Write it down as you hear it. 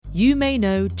You may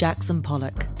know Jackson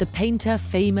Pollock, the painter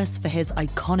famous for his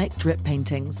iconic drip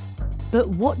paintings. But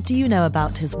what do you know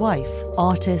about his wife,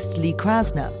 artist Lee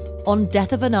Krasner? On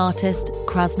Death of an Artist,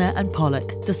 Krasner and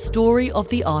Pollock, the story of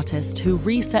the artist who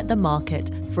reset the market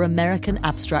for American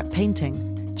abstract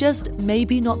painting. Just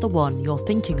maybe not the one you're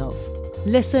thinking of.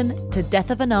 Listen to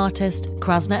Death of an Artist,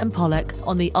 Krasner and Pollock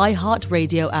on the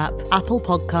iHeartRadio app, Apple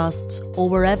Podcasts, or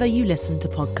wherever you listen to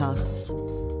podcasts.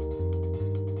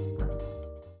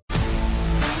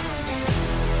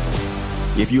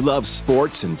 If you love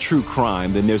sports and true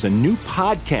crime, then there's a new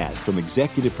podcast from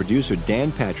executive producer Dan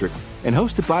Patrick and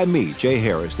hosted by me, Jay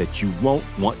Harris, that you won't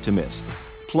want to miss.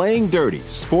 Playing Dirty: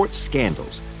 Sports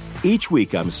Scandals. Each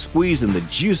week, I'm squeezing the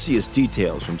juiciest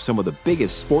details from some of the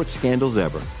biggest sports scandals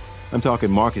ever. I'm talking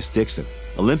Marcus Dixon,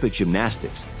 Olympic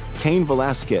gymnastics, Cain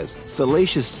Velasquez,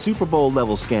 salacious Super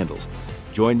Bowl-level scandals.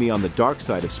 Join me on the dark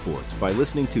side of sports by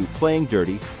listening to Playing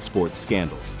Dirty: Sports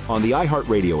Scandals on the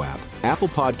iHeartRadio app, Apple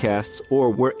Podcasts, or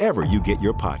wherever you get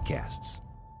your podcasts.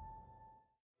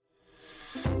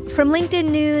 From LinkedIn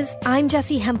News, I'm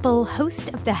Jessie Hempel, host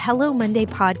of the Hello Monday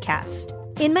podcast.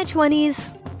 In my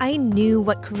 20s, I knew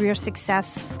what career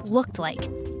success looked like.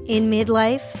 In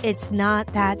midlife, it's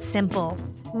not that simple.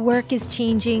 Work is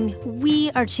changing, we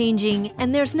are changing,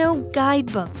 and there's no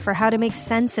guidebook for how to make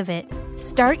sense of it.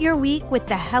 Start your week with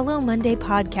the Hello Monday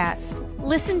podcast.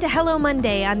 Listen to Hello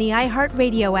Monday on the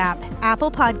iHeartRadio app,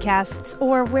 Apple Podcasts,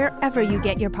 or wherever you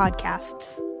get your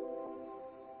podcasts.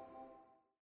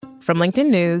 From LinkedIn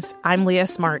News, I'm Leah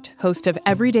Smart, host of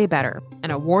Everyday Better, an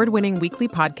award-winning weekly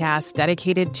podcast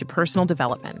dedicated to personal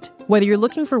development. Whether you're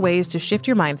looking for ways to shift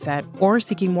your mindset or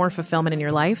seeking more fulfillment in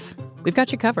your life, we've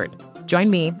got you covered. Join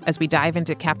me as we dive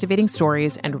into captivating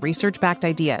stories and research-backed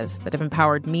ideas that have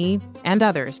empowered me and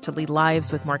others to lead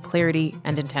lives with more clarity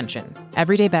and intention.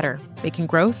 Everyday Better, making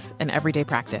growth an everyday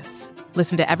practice.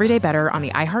 Listen to Everyday Better on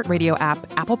the iHeartRadio app,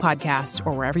 Apple Podcasts,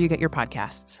 or wherever you get your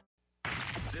podcasts.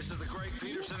 This is the Greg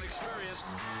Peterson Experience.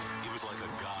 He was like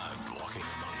a god walking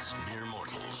amongst mere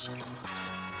mortals.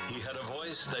 He had a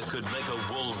voice that could make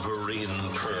a Wolverine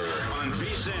purr. On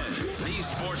VSiN, the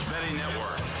Sports Betting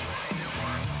Network.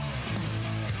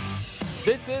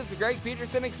 This is the Greg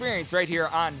Peterson Experience right here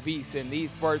on VSiN, the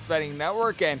Sports Betting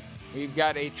Network, and we've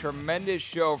got a tremendous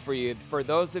show for you. For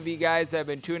those of you guys that have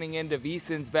been tuning in to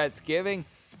VSiN's Bets Giving,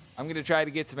 I'm going to try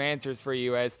to get some answers for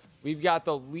you as we've got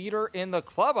the leader in the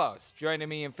clubhouse joining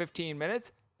me in 15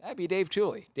 minutes. That'd be Dave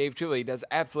Tuley. Dave Tuley does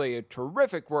absolutely a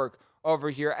terrific work over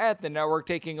here at the network,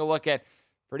 taking a look at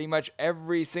pretty much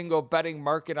every single betting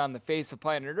market on the face of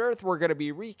planet Earth. We're going to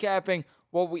be recapping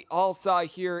what we all saw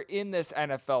here in this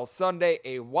NFL Sunday,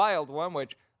 a wild one,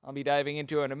 which I'll be diving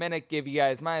into in a minute, give you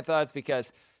guys my thoughts,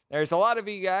 because there's a lot of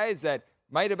you guys that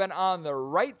might have been on the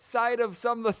right side of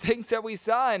some of the things that we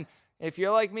saw, and if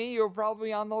you're like me, you're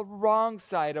probably on the wrong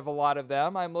side of a lot of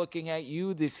them. I'm looking at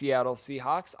you, the Seattle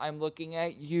Seahawks. I'm looking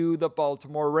at you, the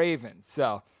Baltimore Ravens.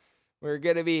 So we're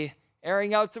going to be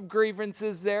airing out some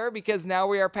grievances there because now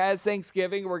we are past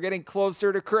Thanksgiving. We're getting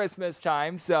closer to Christmas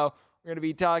time, so we're going to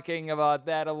be talking about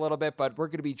that a little bit, but we're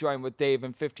going to be joined with Dave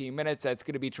in 15 minutes. That's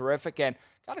going to be terrific, and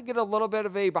got to get a little bit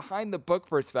of a behind-the-book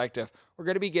perspective. We're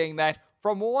going to be getting that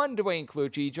from one Dwayne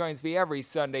Clucci. He joins me every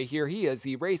Sunday here. He is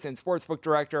the race and sportsbook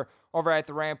director over at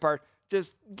the Rampart.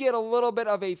 Just get a little bit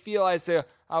of a feel as to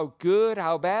how good,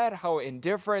 how bad, how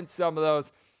indifferent some of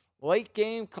those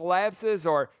late-game collapses,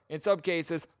 or in some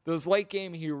cases, those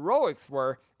late-game heroics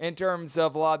were in terms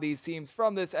of a lot of these teams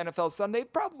from this NFL Sunday.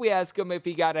 Probably ask him if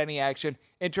he got any action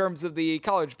in terms of the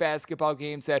college basketball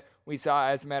games that we saw.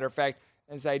 As a matter of fact,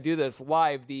 as I do this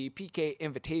live, the PK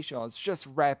Invitational is just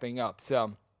wrapping up,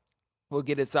 so we'll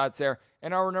get his thoughts there.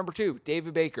 And hour number 2,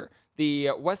 David Baker,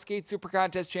 the Westgate Super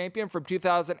Contest champion from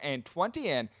 2020,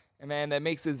 and a man that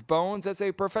makes his bones as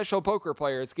a professional poker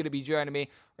player is going to be joining me.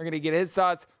 We're going to get his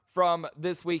thoughts from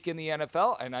this week in the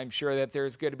NFL, and I'm sure that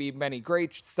there's going to be many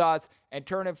great thoughts, and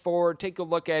turn it forward, take a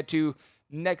look at to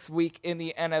next week in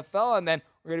the NFL, and then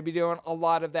we're going to be doing a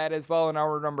lot of that as well in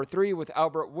hour number 3 with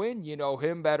Albert Wynn. You know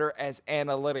him better as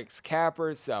Analytics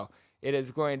Capper, so it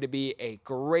is going to be a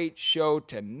great show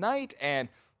tonight, and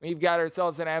we've got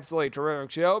ourselves an absolutely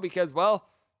terrific show because, well,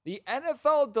 the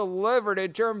NFL delivered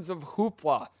in terms of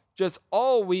hoopla just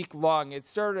all week long. It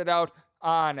started out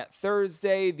on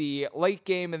Thursday, the late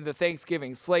game in the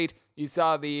Thanksgiving slate. You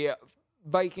saw the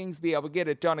Vikings be able to get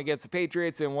it done against the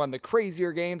Patriots in one of the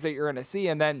crazier games that you're going to see,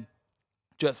 and then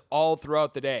just all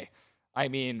throughout the day. I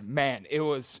mean, man, it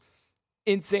was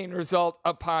insane result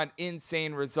upon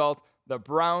insane result. The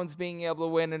Browns being able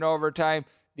to win in overtime,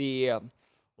 the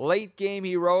late game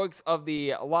heroics of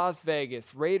the Las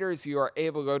Vegas Raiders. You are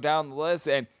able to go down the list,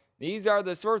 and these are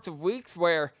the sorts of weeks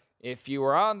where if you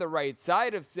were on the right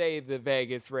side of, say, the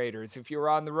Vegas Raiders, if you were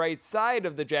on the right side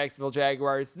of the Jacksonville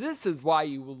Jaguars, this is why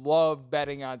you love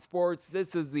betting on sports.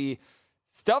 This is the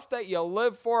stuff that you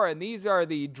live for, and these are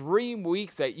the dream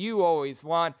weeks that you always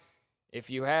want. If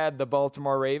you had the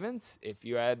Baltimore Ravens, if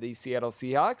you had the Seattle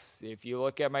Seahawks, if you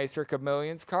look at my Circa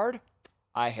Millions card,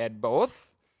 I had both.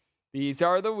 These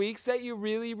are the weeks that you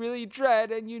really, really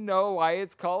dread, and you know why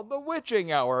it's called the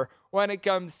witching hour when it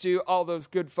comes to all those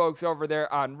good folks over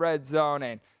there on Red Zone.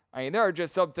 And I mean, there are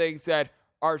just some things that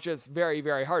are just very,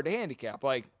 very hard to handicap.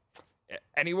 Like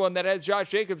anyone that has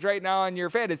Josh Jacobs right now on your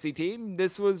fantasy team,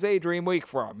 this was a dream week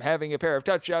for him. Having a pair of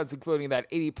touchdowns, including that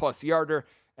 80-plus yarder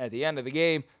at the end of the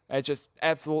game, that's just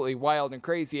absolutely wild and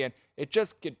crazy. And it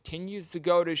just continues to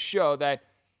go to show that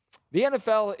the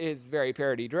NFL is very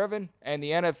parity-driven, and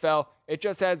the NFL, it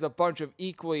just has a bunch of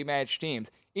equally matched teams.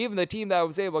 Even the team that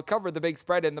was able to cover the big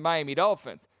spread in the Miami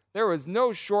Dolphins, there was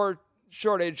no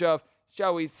shortage of,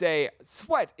 shall we say,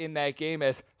 sweat in that game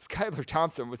as Skylar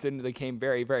Thompson was into the game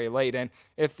very, very late. And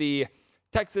if the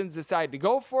Texans decide to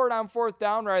go for it on fourth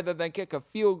down rather than kick a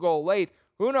field goal late,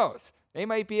 who knows? They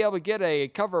might be able to get a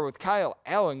cover with Kyle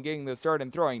Allen getting the start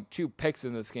and throwing 2 picks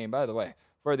in this game, by the way.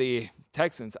 For the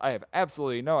Texans, I have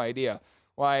absolutely no idea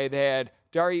why they had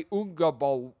Dari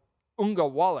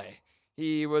Ungawale.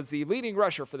 He was the leading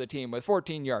rusher for the team with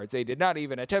 14 yards. They did not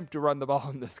even attempt to run the ball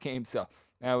in this game, so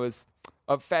that was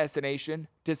of fascination,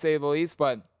 to say the least,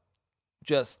 but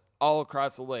just all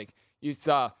across the league. You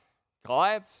saw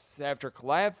collapse after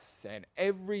collapse, and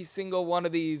every single one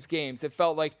of these games, it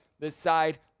felt like the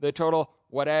side, the total,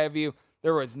 what have you,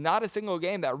 there was not a single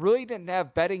game that really didn't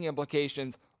have betting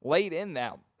implications late in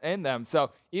them. So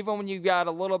even when you got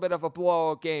a little bit of a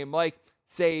blowout game, like,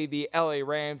 say, the LA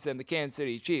Rams and the Kansas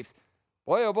City Chiefs,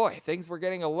 boy, oh boy, things were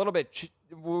getting a little bit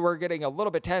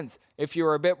tense if you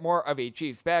were a bit more of a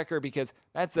Chiefs backer, because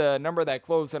that's a number that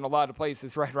closed in a lot of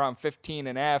places right around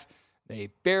 15.5. They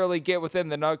barely get within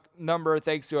the number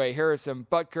thanks to a Harrison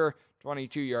Butker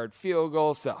 22-yard field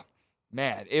goal. So,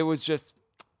 man, it was just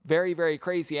very, very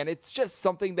crazy. And it's just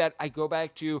something that I go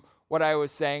back to what I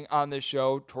was saying on the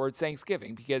show towards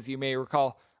Thanksgiving, because you may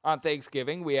recall on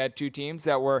Thanksgiving we had 2 teams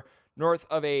that were north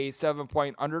of a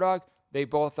 7-point underdog. They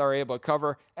both are able to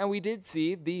cover, and we did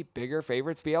see the bigger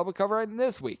favorites be able to cover in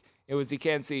this week. It was the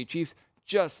Kansas City Chiefs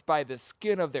just by the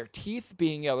skin of their teeth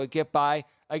being able to get by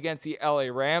against the LA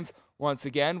Rams. Once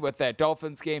again, with that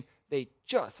Dolphins game, they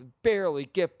just barely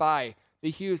get by the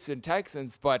Houston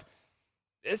Texans, but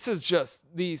this is just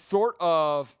the sort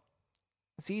of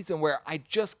season where I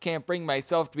just can't bring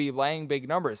myself to be laying big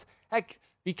numbers. Heck,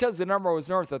 because the number was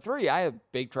north of 3, I have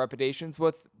big trepidations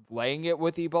with laying it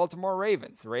with the Baltimore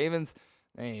Ravens. The Ravens,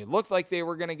 they looked like they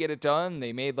were going to get it done.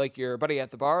 They made like your buddy at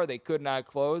the bar. They could not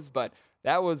close, but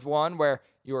that was one where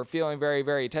you were feeling very,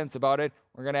 very tense about it.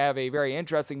 We're going to have a very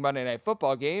interesting Monday Night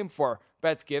Football game for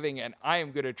Betsgiving, and I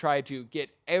am going to try to get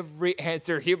every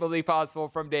answer humanly possible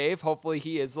from Dave. Hopefully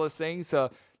he is listening, so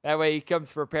that way he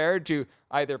comes prepared to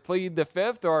either plead the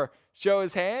fifth or show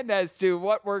his hand as to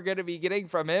what we're going to be getting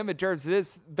from him in terms of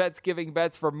this Betsgiving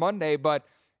bets for Monday. But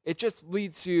it just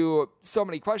leads to so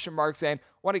many question marks. And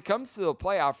when it comes to the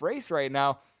playoff race right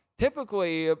now,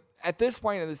 typically at this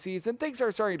point in the season, things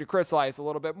are starting to crystallize a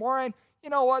little bit more. And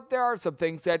you know what? There are some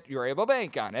things that you're able to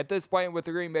bank on. At this point, with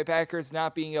the Green Bay Packers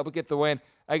not being able to get the win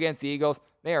against the Eagles,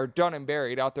 they are done and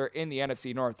buried out there in the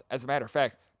NFC North. As a matter of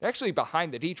fact, they're actually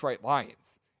behind the Detroit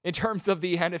Lions in terms of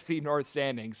the NFC North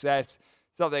standings. That's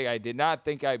something I did not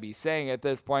think I'd be saying at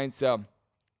this point. So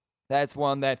that's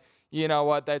one that, you know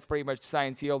what, that's pretty much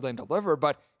signed, sealed, and delivered.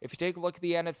 But if you take a look at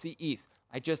the NFC East,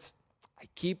 I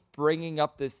keep bringing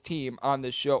up this team on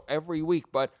this show every week,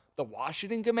 but the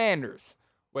Washington Commanders,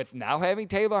 with now having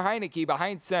Taylor Heineke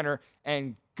behind center,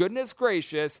 and goodness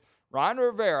gracious, Ron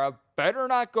Rivera better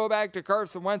not go back to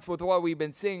Carson Wentz with what we've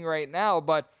been seeing right now.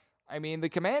 But I mean, the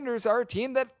Commanders are a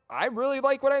team that I really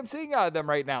like what I'm seeing out of them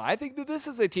right now. I think that this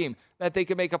is a team that they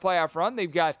can make a playoff run.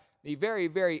 They've got the very,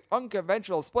 very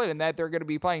unconventional split in that they're going to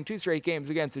be playing 2 straight games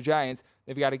against the Giants.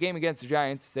 They've got a game against the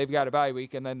Giants, they've got a bye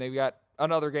week, and then they've got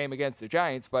another game against the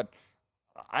Giants. But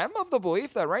I'm of the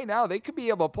belief that right now they could be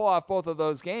able to pull off both of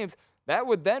those games. That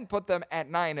would then put them at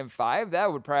 9-5.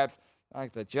 That would perhaps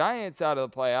knock the Giants out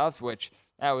of the playoffs, which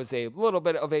that was a little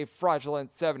bit of a fraudulent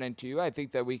 7-2. I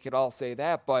think that we could all say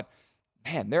that. But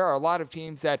man, there are a lot of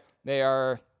teams that they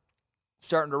are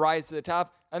starting to rise to the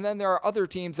top, and then there are other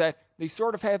teams that they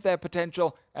sort of have that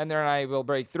potential, and they're not able to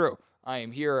break through. I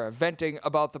am here venting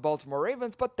about the Baltimore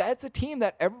Ravens, but that's a team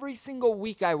that every single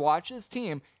week I watch this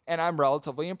team, and I'm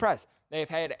relatively impressed. They've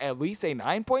had at least a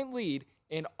 9-point lead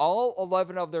in all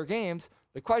 11 of their games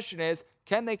The question is,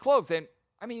 can they close? And,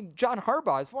 I mean, John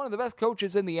Harbaugh is one of the best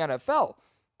coaches in the NFL.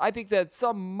 I think that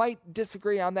some might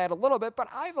disagree on that a little bit, but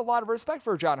I have a lot of respect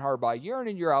for John Harbaugh. Year in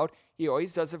and year out, he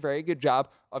always does a very good job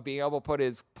of being able to put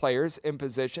his players in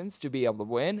positions to be able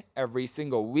to win every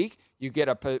single week. You get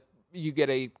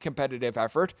a competitive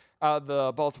effort out of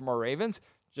the Baltimore Ravens.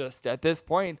 Just at this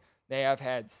point, they have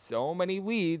had so many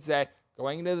leads that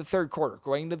going into the third quarter,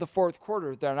 going into the fourth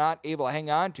quarter, they're not able to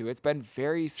hang on to. It's been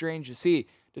very strange to see,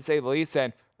 to say the least.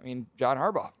 And I mean, John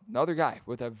Harbaugh, another guy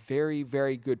with a very,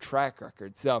 very good track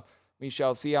record. So we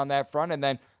shall see on that front. And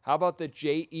then how about the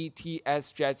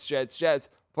Jets, Jets,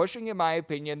 pushing, in my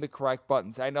opinion, the correct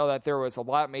buttons. I know that there was a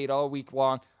lot made all week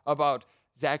long about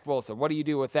Zach Wilson. What do you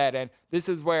do with that? And this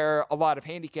is where a lot of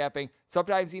handicapping,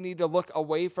 sometimes you need to look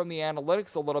away from the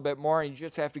analytics a little bit more, and you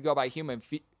just have to go by human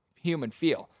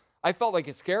feel. I felt like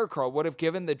a scarecrow would have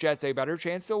given the Jets a better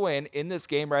chance to win in this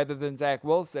game rather than Zach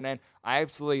Wilson, and I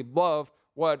absolutely love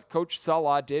what Coach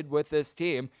Salah did with this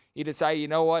team. He decided, you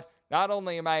know what, not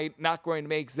only am I not going to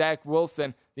make Zach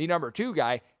Wilson the number 2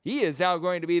 guy, he is now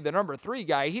going to be the number 3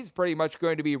 guy. He's pretty much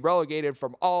going to be relegated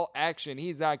from all action.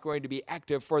 He's not going to be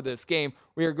active for this game.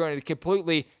 We are going to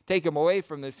completely take him away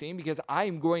from this team because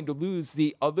I'm going to lose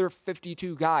the other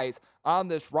 52 guys on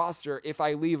this roster if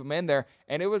I leave them in there,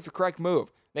 and it was the correct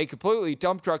move. They completely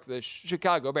dump trucked the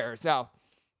Chicago Bears. Now,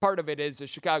 part of it is the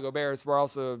Chicago Bears were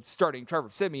also starting Trevor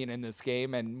Siemian in this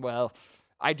game, and, well,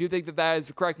 I do think that that is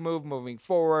the correct move moving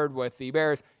forward with the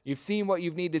Bears. You've seen what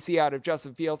you need to see out of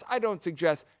Justin Fields. I don't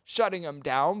suggest shutting him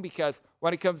down because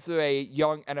when it comes to a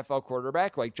young NFL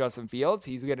quarterback like Justin Fields,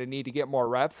 he's going to need to get more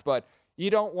reps, but you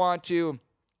don't want to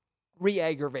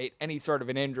re-aggravate any sort of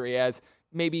an injury as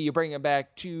maybe you bring him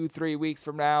back 2-3 weeks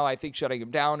from now. I think shutting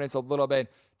him down is a little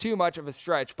bit too much of a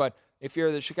stretch, but if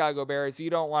you're the Chicago Bears,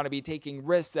 you don't want to be taking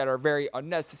risks that are very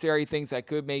unnecessary, things that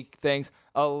could make things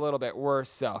a little bit worse.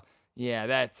 So, yeah,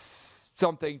 that's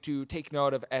something to take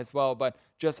note of as well. But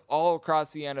just all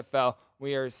across the NFL,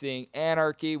 we are seeing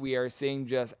anarchy. We are seeing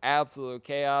just absolute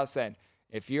chaos. And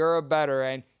if you're a bettor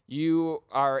and you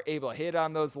are able to hit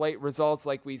on those late results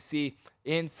like we saw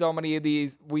in so many of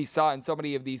these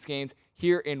games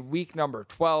here in week number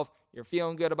 12, you're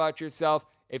feeling good about yourself.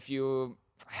 If you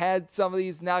had some of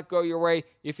these not go your way,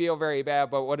 you feel very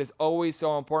bad. But what is always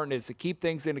so important is to keep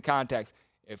things into context.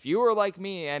 If you were like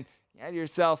me and you had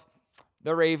yourself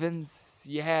the Ravens,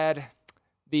 you had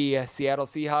the Seattle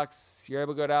Seahawks, you're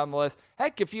able to go down the list.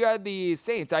 Heck, if you had the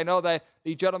Saints, I know that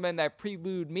the gentlemen that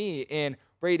prelude me in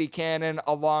Brady Cannon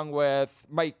along with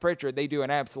Mike Pritchard, they do an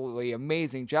absolutely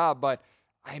amazing job. But,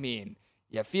 I mean,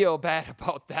 you feel bad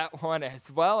about that one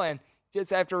as well. And just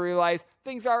have to realize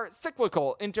things are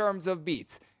cyclical in terms of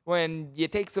beats. When you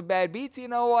take some bad beats, you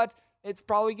know what? It's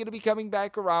probably going to be coming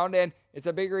back around, and it's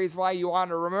a big reason why you want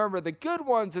to remember the good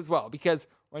ones as well, because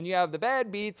when you have the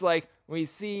bad beats like we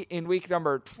see in week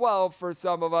number 12 for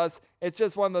some of us, it's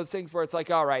just one of those things where it's like,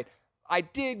 all right, I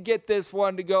did get this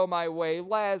one to go my way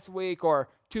last week or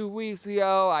 2 weeks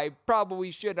ago. I probably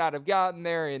should not have gotten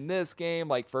there in this game.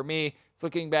 Like for me, it's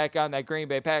looking back on that Green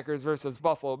Bay Packers versus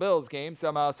Buffalo Bills game.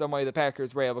 Somehow, some way, the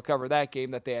Packers were able to cover that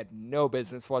game that they had no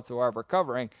business whatsoever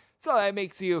covering. So that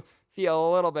makes you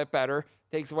feel a little bit better,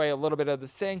 takes away a little bit of the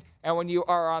sting. And when you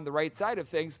are on the right side of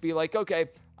things, be like, okay,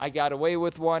 I got away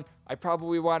with one. I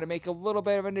probably want to make a little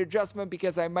bit of an adjustment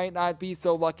because I might not be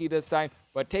so lucky this time.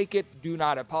 But take it, do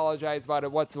not apologize about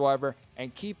it whatsoever,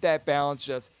 and keep that balance.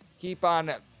 Just keep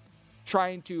on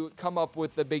trying to come up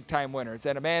with the big-time winners.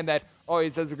 And a man that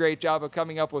always does a great job of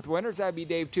coming up with winners, that'd be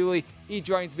Dave Tuley. He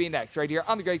joins me next right here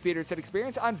on the Greg Peterson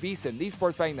Experience on VSiN, the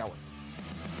Sports Betting Network.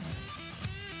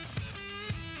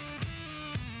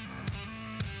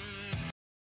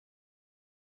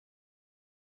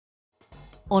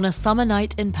 On a summer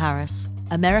night in Paris,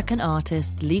 American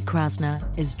artist Lee Krasner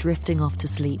is drifting off to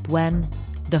sleep when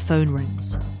the phone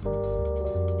rings.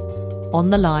 On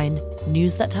the line,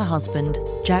 news that her husband,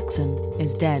 Jackson,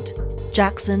 is dead.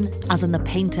 Jackson, as in the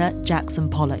painter Jackson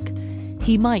Pollock.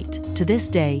 He might, to this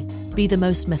day, be the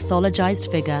most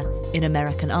mythologized figure in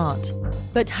American art.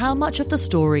 But how much of the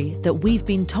story that we've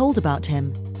been told about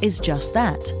him is just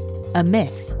that, a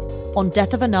myth? On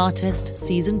Death of an Artist,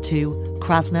 Season 2,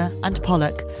 Krasner and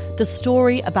Pollock, the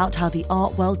story about how the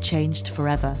art world changed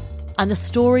forever, and the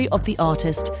story of the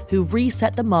artist who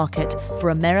reset the market for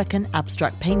American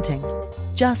abstract painting.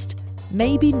 Just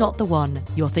maybe not the one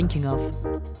you're thinking of.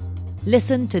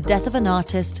 Listen to Death of an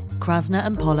Artist, Krasner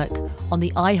and Pollock on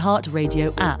the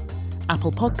iHeartRadio app,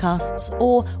 Apple Podcasts,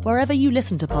 or wherever you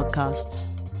listen to podcasts.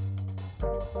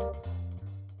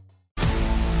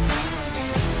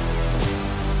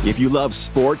 If you love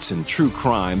sports and true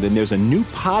crime, then there's a new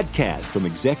podcast from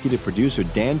executive producer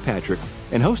Dan Patrick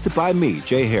and hosted by me,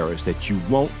 Jay Harris, that you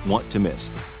won't want to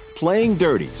miss. Playing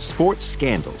Dirty: Sports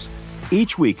Scandals.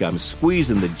 Each week, I'm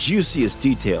squeezing the juiciest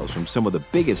details from some of the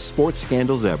biggest sports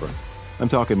scandals ever. I'm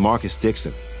talking Marcus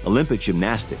Dixon, Olympic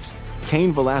gymnastics,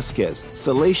 Cain Velasquez,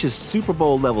 salacious Super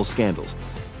Bowl-level scandals.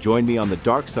 Join me on the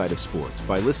dark side of sports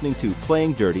by listening to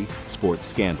Playing Dirty: Sports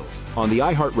Scandals on the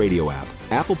iHeartRadio app,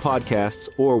 Apple Podcasts,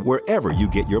 or wherever you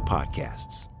get your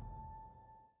podcasts.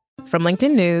 From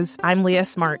LinkedIn News, I'm Leah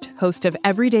Smart, host of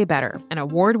Everyday Better, an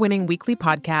award-winning weekly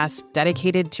podcast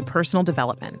dedicated to personal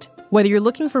development. Whether you're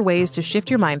looking for ways to shift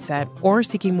your mindset or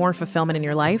seeking more fulfillment in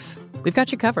your life, we've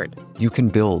got you covered. You can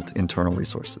build internal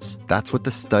resources. That's what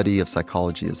the study of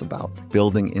psychology is about,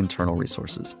 building internal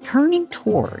resources. Turning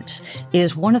towards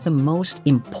is one of the most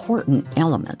important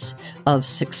elements of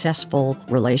successful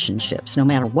relationships, no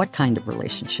matter what kind of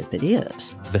relationship it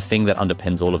is. The thing that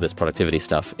underpins all of this productivity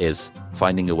stuff is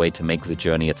finding a way to make the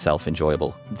journey itself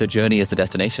enjoyable. The journey is the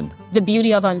destination. The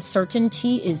beauty of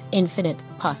uncertainty is infinite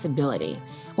possibility.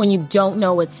 When you don't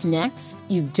know what's next,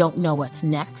 you don't know what's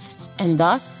next. And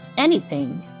thus,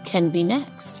 anything can be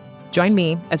next. Join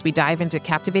me as we dive into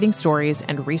captivating stories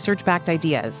and research-backed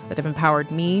ideas that have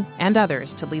empowered me and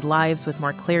others to lead lives with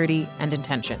more clarity and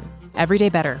intention. Everyday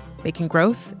Better, making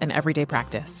growth an everyday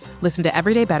practice. Listen to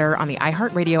Everyday Better on the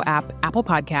iHeartRadio app, Apple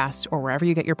Podcasts, or wherever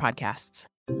you get your podcasts.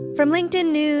 From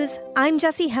LinkedIn News, I'm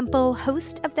Jessie Hempel,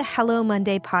 host of the Hello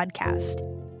Monday podcast.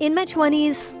 In my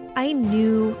 20s, I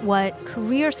knew what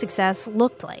career success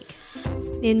looked like.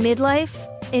 In midlife,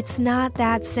 it's not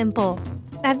that simple.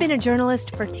 I've been a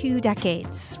journalist for 2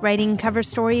 decades, writing cover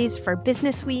stories for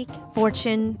Business Week,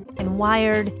 Fortune, and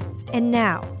Wired. And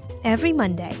now, every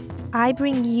Monday, I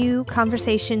bring you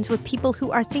conversations with people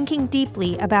who are thinking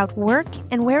deeply about work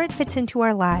and where it fits into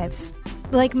our lives.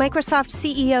 Like Microsoft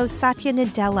CEO Satya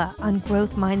Nadella on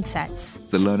growth mindsets.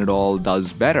 The learn-it-all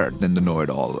does better than the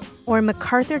know-it-all. Or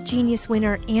MacArthur Genius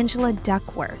winner Angela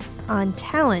Duckworth on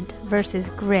talent versus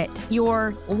grit.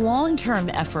 Your long-term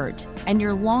effort and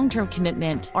your long-term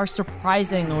commitment are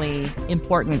surprisingly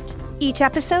important. Each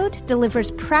episode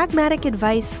delivers pragmatic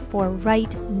advice for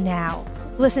right now.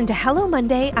 Listen to Hello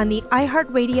Monday on the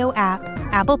iHeartRadio app,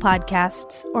 Apple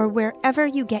Podcasts, or wherever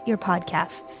you get your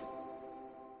podcasts.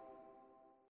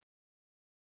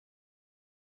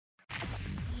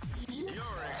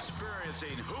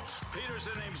 Hoops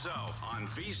Peterson himself on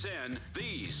VSiN,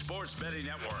 the Sports Betting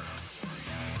Network.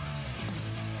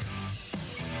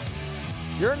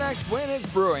 Your next win is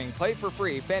brewing. Play for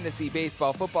free fantasy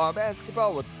baseball, football, and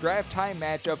basketball with draft time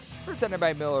matchups presented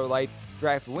by Miller Lite.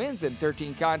 Draft wins in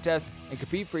 13 contests and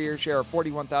compete for your share of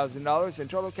 $41,000 in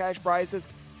total cash prizes.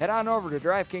 Head on over to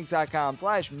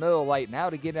DraftKings.com/Miller Lite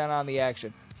now to get in on the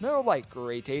action. Miller Lite,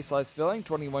 great taste, less filling,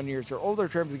 21 years or older.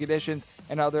 Terms and conditions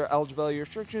and other eligibility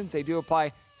restrictions, they do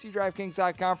apply. See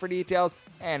DraftKings.com for details.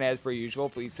 And as per usual,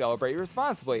 please celebrate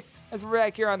responsibly. As we're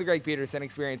back here on the Greg Peterson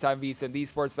Experience on VSiN, the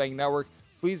Sports Betting Network,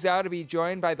 pleased now to be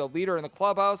joined by the leader in the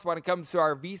clubhouse when it comes to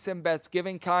our VSiN Bets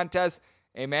Giving contest.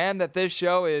 A man that this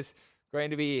show is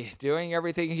going to be doing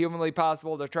everything humanly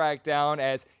possible to track down,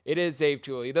 as it is Dave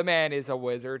Tuley. The man is a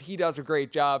wizard. He does a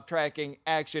great job tracking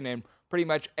action in pretty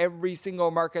much every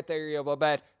single market that you're able to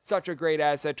bet. Such a great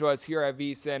asset to us here at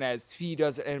VSiN, as he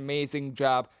does an amazing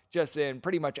job just in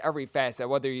pretty much every facet,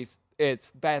 whether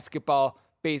it's basketball,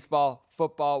 baseball,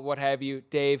 football, what have you.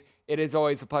 Dave, it is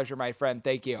always a pleasure, my friend.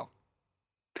 Thank you.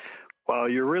 Wow,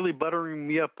 you're really buttering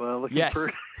me up. Looking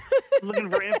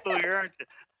for info here, aren't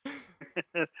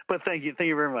you? But thank you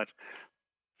very much.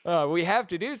 We have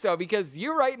to do so because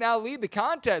you right now lead the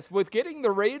contest with getting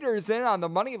the Raiders in on the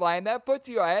money line. That puts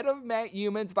you ahead of Matt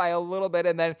Humans by a little bit,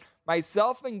 and then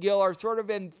myself and Gil are sort of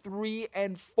in 3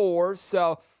 and 4,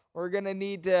 so we're going to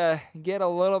need to get a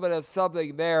little bit of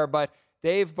something there. But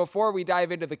Dave, before we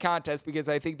dive into the contest, because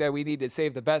I think that we need to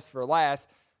save the best for last,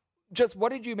 just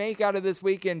what did you make out of this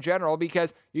week in general?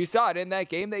 Because you saw it in that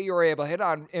game that you were able to hit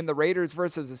on in the Raiders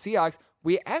versus the Seahawks.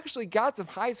 We actually got some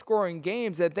high-scoring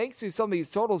games, and thanks to some of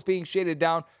these totals being shaded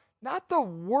down, not the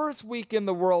worst week in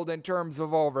the world in terms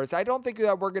of overs. I don't think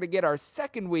that we're going to get our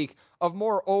second week of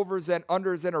more overs and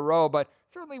unders in a row, but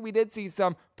certainly we did see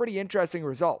some pretty interesting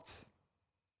results.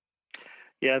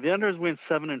 Yeah, the unders went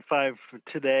 7-5 for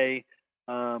today.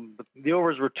 But the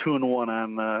overs were 2-1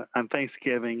 on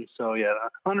Thanksgiving. So yeah,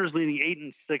 unders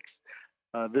leading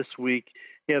 8-6 this week.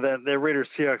 Yeah, the Raiders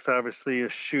Seahawks obviously a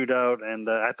shootout, and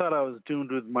I thought I was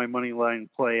doomed with my money line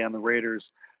play on the Raiders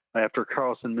after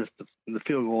Carlson missed the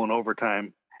field goal in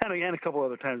overtime, and a couple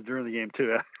other times during the game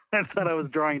too. I thought I was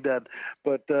drawing dead,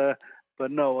 but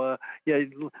But no,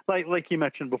 like you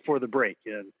mentioned before the break,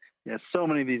 so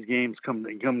many of these games come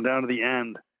down to the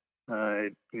end,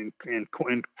 and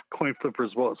coin flip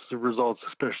results,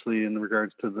 especially in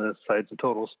regards to the sides and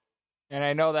totals. And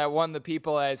I know that one of the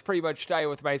people that is pretty much tied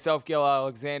with myself, Gil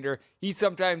Alexander, he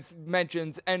sometimes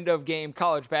mentions end-of-game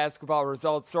college basketball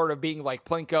results sort of being like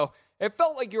Plinko. It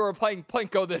felt like you were playing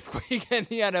Plinko this week in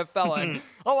the NFL, and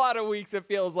a lot of weeks it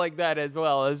feels like that as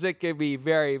well, as it can be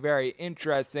very, very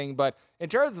interesting. But in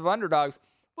terms of underdogs,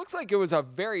 looks like it was a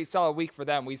very solid week for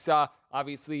them. We saw,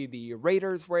 obviously, the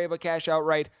Raiders were able to cash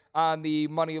outright on the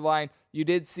money line. You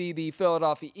did see the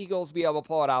Philadelphia Eagles be able to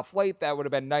pull it off late. That would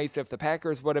have been nice if the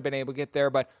Packers would have been able to get there.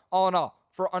 But all in all,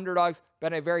 for underdogs,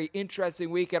 been a very interesting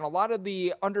week. And a lot of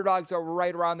the underdogs that were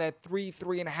right around that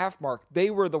 3.5 mark, they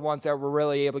were the ones that were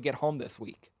really able to get home this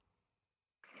week.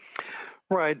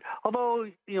 Right. Although,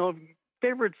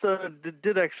 favorites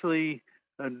did actually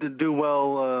do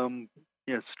well,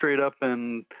 straight up.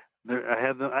 And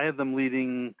I had them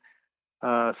leading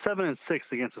 7-6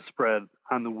 against the spread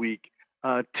on the week.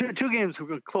 Two games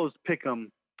were close pick'em.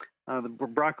 The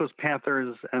Broncos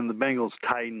Panthers and the Bengals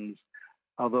Titans.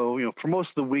 Although for most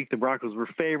of the week the Broncos were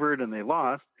favored and they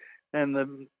lost, and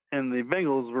the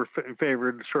Bengals were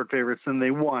favored, short favorites, and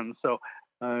they won. So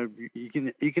you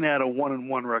can add a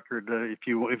 1-1 record if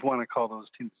you want to call those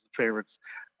teams favorites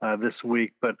this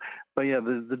week. But yeah,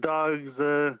 the dogs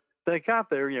that got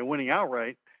there, winning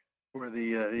outright, were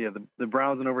the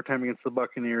Browns in overtime against the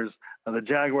Buccaneers, the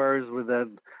Jaguars with that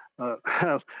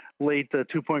late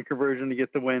 2-point conversion to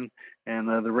get the win, and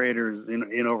the Raiders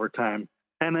in overtime,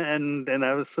 and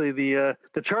obviously the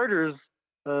Chargers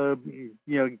had a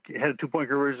 2-point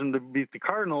conversion to beat the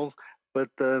Cardinals, but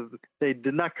they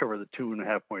did not cover the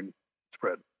 2.5-point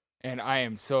spread. And I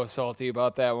am so salty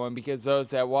about that one, because those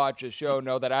that watch the show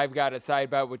know that I've got a side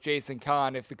bet with Jason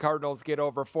Kahn. If the Cardinals get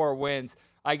over 4 wins,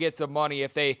 I get some money.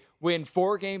 If they win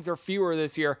 4 games or fewer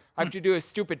this year, I have to do a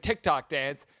stupid TikTok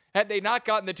dance. Had they not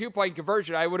gotten the 2-point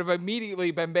conversion, I would have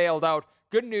immediately been bailed out.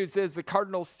 Good news is the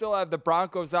Cardinals still have the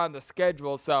Broncos on the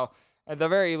schedule, so at the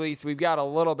very least, we've got a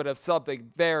little bit of something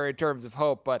there in terms of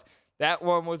hope. But that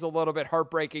one was a little bit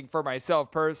heartbreaking for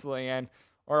myself personally, and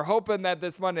we're hoping that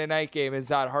this Monday night game is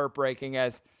not heartbreaking,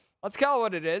 as let's call it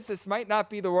what it is. This might not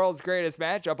be the world's greatest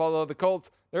matchup, although the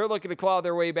Colts, they're looking to claw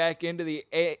their way back into the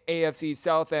AFC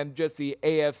South and just the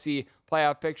AFC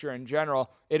playoff picture in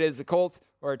general. It is the Colts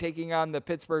who are taking on the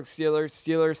Pittsburgh Steelers.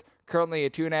 Steelers currently a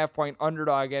 2.5-point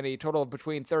underdog and a total of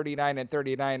between 39 and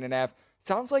 39.5.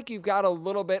 Sounds like you've got a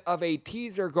little bit of a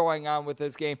teaser going on with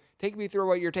this game. Take me through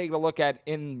what you're taking a look at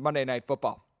in Monday Night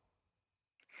Football.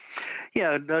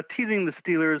 Yeah, teasing the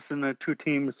Steelers in a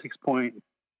 2-team 6-point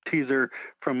teaser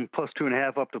from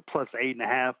 +2.5 up to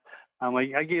 +8.5.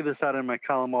 I gave this out in my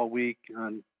column all week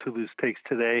on Toulouse Takes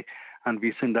Today on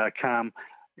vsin.com,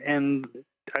 and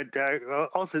I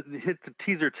also hit the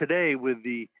teaser today with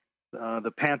the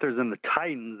Panthers and the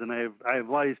Titans, and I have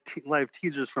live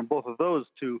teasers from both of those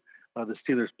to the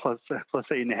Steelers plus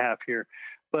 8.5 here.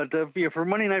 But for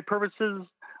Monday night purposes,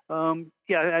 I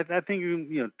think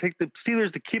take the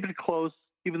Steelers to keep it close,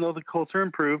 even though the Colts are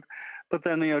improved. But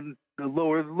then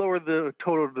lower the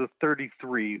total to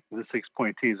 33 with a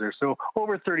 6-point teaser. So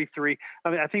over 33.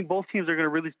 I think both teams are going to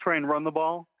really try and run the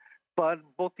ball, but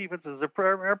both defenses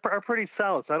are pretty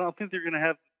solid. So I don't think they're going to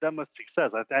have that much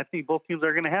success. I think both teams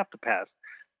are going to have to pass.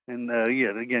 And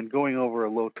again, going over a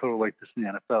low total like this in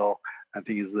the NFL, I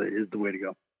think is the way to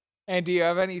go. And do you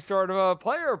have any sort of a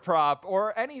player prop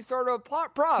or any sort of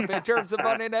prop in terms of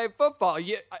Monday Night Football?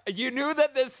 You knew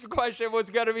that this question was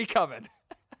going to be coming.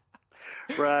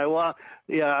 Right. Well,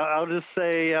 yeah, I'll just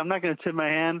say I'm not going to tip my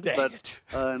hand, Dang but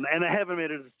and I haven't made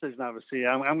a decision, obviously.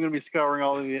 I'm going to be scouring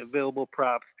all of the available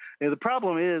props. The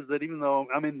problem is that even though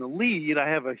I'm in the lead, I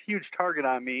have a huge target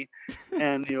on me,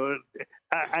 and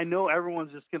I know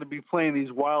everyone's just going to be playing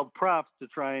these wild props to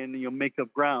try and make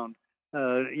up ground.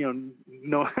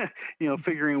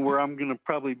 Figuring where I'm going to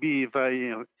probably be if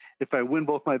I win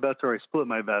both my bets or I split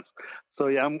my bets. So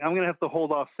yeah, I'm going to have to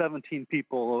hold off 17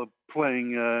 people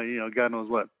playing, God knows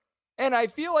what. And I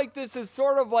feel like this is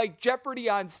sort of like Jeopardy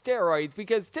on steroids,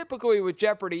 because typically with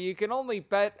Jeopardy, you can only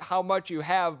bet how much you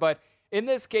have, but in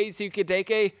this case, you could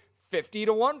take a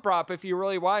 50-1 prop if you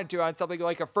really wanted to on something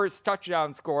like a first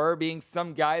touchdown scorer being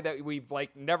some guy that we've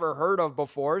never heard of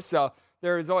before. So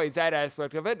there is always that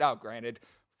aspect of it. Now, granted,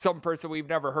 some person we've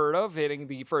never heard of hitting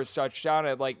the first touchdown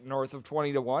at north of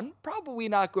 20-1, probably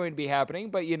not going to be happening.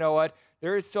 But you know what?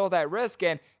 There is still that risk,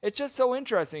 and it's just so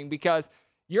interesting because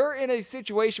you're in a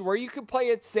situation where you could play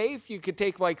it safe. You could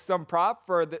take some prop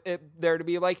for there to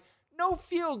be no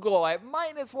field goal at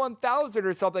minus 1,000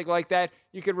 or something like that,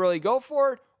 you could really go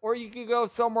for it, or you could go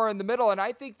somewhere in the middle. And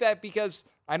I think that because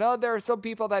I know there are some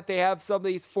people that they have some of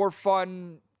these for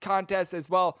fun contests as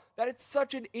well, that it's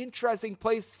such an interesting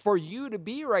place for you to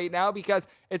be right now, because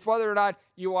it's whether or not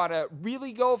you want to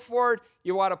really go for it,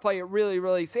 you want to play it really,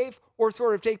 really safe, or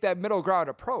sort of take that middle ground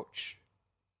approach.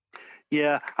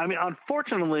 Yeah, I mean,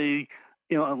 unfortunately,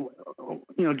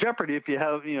 Jeopardy, if you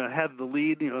have the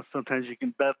lead, sometimes you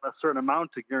can bet a certain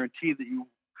amount to guarantee that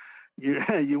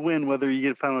you win, whether you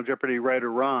get Final Jeopardy right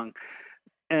or wrong.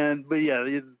 But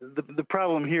the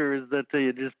problem here is that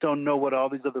you just don't know what all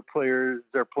these other players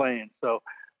are playing. So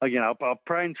again, I'll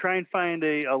try and find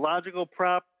a logical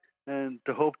prop and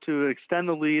to hope to extend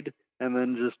the lead, and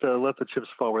then just let the chips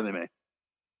fall where they may.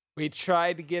 We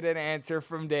tried to get an answer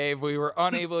from Dave. We were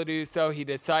unable to do so. He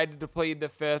decided to plead the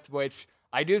fifth, which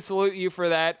I do salute you for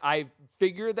that. I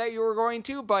figured that you were going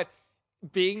to, but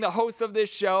being the host of this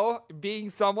show, being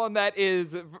someone that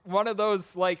is one of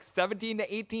those like 17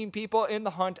 to 18 people in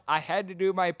the hunt, I had to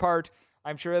do my part.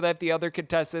 I'm sure that the other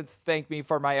contestants thank me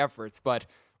for my efforts. But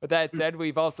with that said,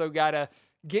 we've also got to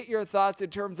get your thoughts in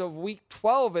terms of week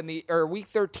 12 week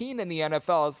 13 in the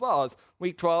NFL, as well as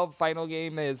week 12. Final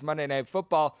game is Monday Night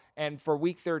Football. And for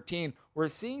week 13, we're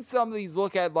seeing some of these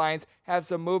look-ahead lines have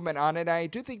some movement on it. I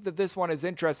do think that this one is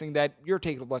interesting that you're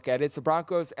taking a look at. It's the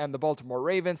Broncos and the Baltimore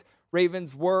Ravens.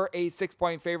 Ravens were a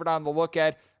 6-point favorite on the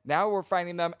look-ahead. Now we're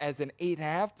finding them as an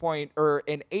 8.5 point or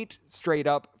an 8 straight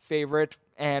up favorite.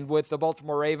 And with the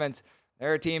Baltimore Ravens,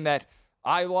 they're a team that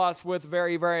I lost with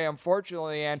very, very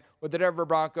unfortunately. And with the Denver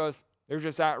Broncos, they're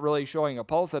just not really showing a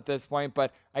pulse at this point.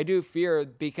 But I do fear,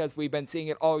 because we've been seeing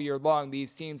it all year long,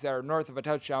 these teams that are north of a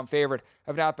touchdown favorite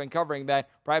have not been covering that.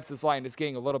 Perhaps this line is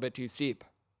getting a little bit too steep.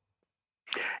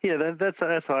 Yeah, that's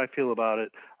how I feel about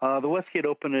it. The Westgate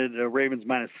opened at Ravens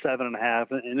minus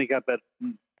 7.5, and it got bet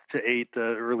to 8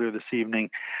 earlier this evening.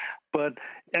 But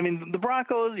I mean, the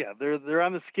Broncos, they're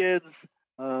on the skids.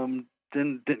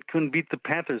 Couldn't beat the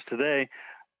Panthers today,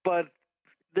 but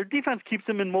their defense keeps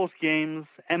them in most games.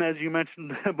 And as you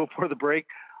mentioned before the break,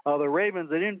 the Ravens,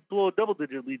 they didn't blow a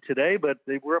double-digit lead today, but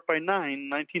they were up by 19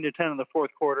 to 10 in the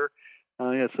fourth quarter.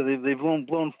 So they've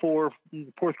blown 4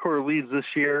 fourth quarter leads this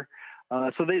year.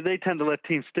 So they tend to let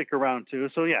teams stick around too.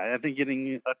 So I think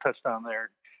getting a touchdown there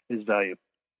is value.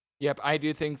 Yep, I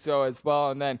do think so as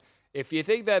well. And then if you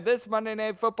think that this Monday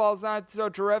Night Football is not so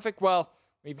terrific, well,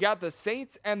 we've got the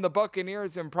Saints and the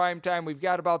Buccaneers in prime time. We've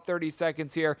got about 30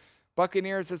 seconds here.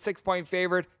 Buccaneers a 6-point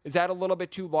favorite. Is that a little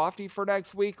bit too lofty for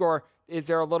next week, or is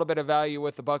there a little bit of value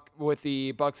with the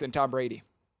Bucs and Tom Brady?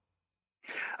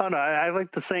 Oh no, I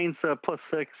like the Saints plus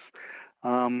 6.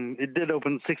 It did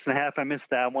open 6.5. I missed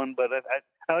that one, but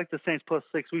I like the Saints plus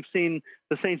 6. We've seen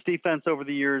the Saints defense over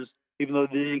the years, even though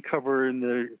they didn't cover in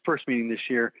the first meeting this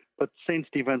year. But the Saints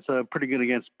defense pretty good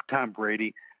against Tom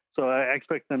Brady, so I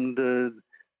expect them to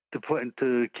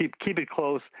keep it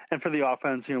close. And for the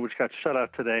offense, which got shut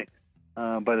out today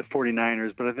by the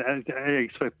 49ers, but I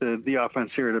expect the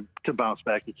offense here to bounce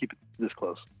back and keep it this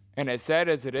close. And as sad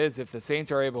as it is, if the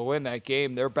Saints are able to win that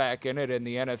game, they're back in it in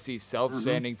the NFC South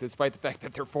standings, despite the fact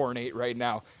that they're 4-8 right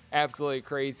now. Absolutely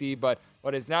crazy. But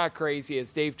what is not crazy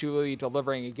is Dave Tuley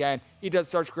delivering again. He does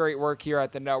such great work here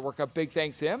at the network. A big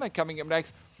thanks to him. And coming up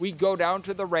next, we go down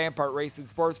to the Rampart Racing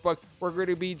Sportsbook. We're going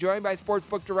to be joined by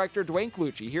Sportsbook Director Dwayne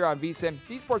Clucci here on VSiN,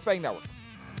 the Sports Betting Network.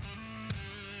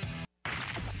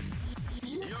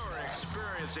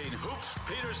 Hoops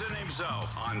Peterson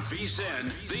himself on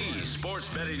VSiN, the Sports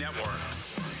Betting Network.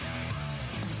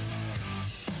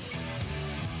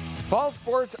 Fall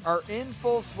sports are in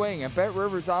full swing, and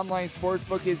BetRivers Online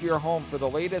Sportsbook is your home for the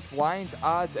latest lines,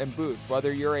 odds, and boosts.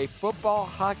 Whether you're a football,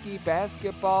 hockey,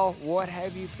 basketball, what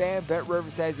have you fan,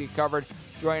 BetRivers has you covered.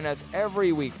 Join us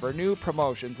every week for new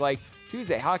promotions like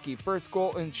Tuesday Hockey First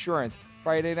Goal Insurance,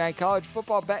 Friday Night College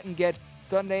Football Bet and Get,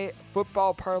 Sunday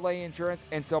Football Parlay Insurance,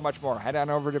 and so much more. Head on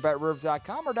over to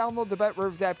BetRivers.com or download the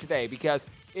BetRivers app today, because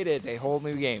it is a whole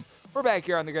new game. We're back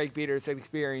here on the Greg Peterson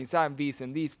Experience on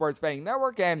VSiN, the Sports Betting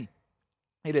Network, and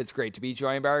it is great to be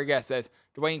joined by our guest, as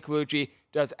Dwayne Clucci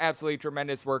does absolutely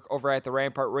tremendous work over at the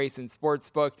Rampart Racing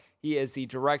Sportsbook. He is the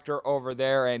director over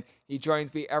there, and he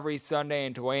joins me every Sunday.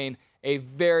 And Dwayne, a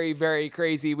very, very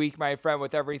crazy week, my friend,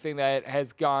 with everything that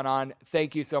has gone on.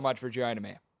 Thank you so much for joining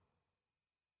me.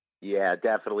 Yeah,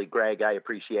 definitely, Greg. I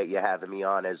appreciate you having me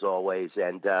on as always.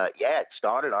 And it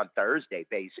started on Thursday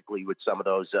basically with some of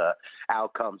those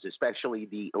outcomes, especially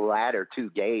the latter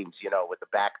two games. With the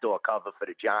backdoor cover for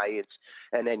the Giants,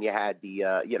 and then you had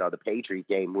the Patriot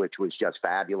game, which was just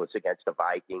fabulous against the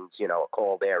Vikings. A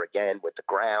call there again with the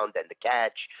ground and the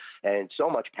catch, and so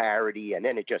much parity. And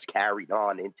then it just carried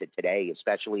on into today,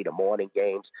 especially the morning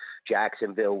games.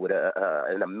 Jacksonville with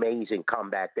an amazing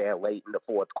comeback there late in the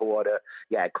fourth quarter.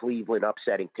 Yeah, Cleveland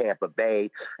upsetting Tampa Bay,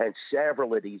 and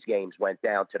several of these games went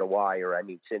down to the wire. I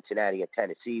mean, Cincinnati and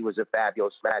Tennessee was a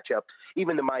fabulous matchup.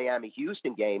 Even the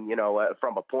Miami-Houston game,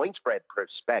 from a point spread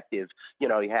perspective, you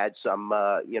had some,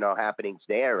 happenings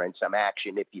there and some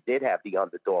action if you did have the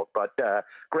underdog. But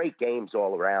great games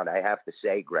all around, I have to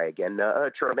say, Greg, and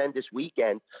a tremendous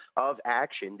weekend of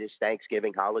action this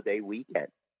Thanksgiving holiday weekend.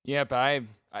 Yep,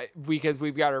 because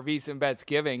we've got our VSiN Bets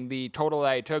giving. The total that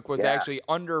I took was actually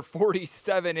under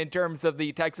 47 in terms of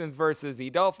the Texans versus the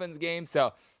Dolphins game.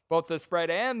 So both the spread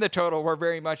and the total were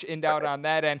very much in doubt on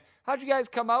that. And how'd you guys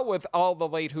come out with all the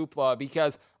late hoopla?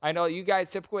 Because I know you guys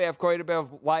typically have quite a bit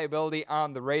of liability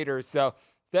on the Raiders. So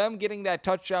them getting that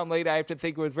touchdown late, I have to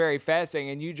think was very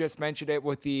fascinating. And you just mentioned it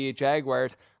with the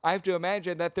Jaguars. I have to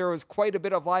imagine that there was quite a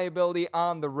bit of liability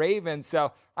on the Ravens.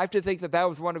 So I have to think that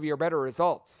was one of your better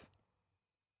results.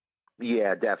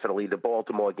 Yeah, definitely. The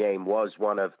Baltimore game was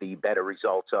one of the better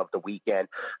results of the weekend.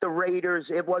 The Raiders,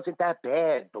 it wasn't that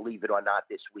bad, believe it or not,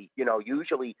 this week.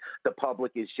 Usually the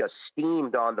public is just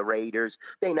steamed on the Raiders.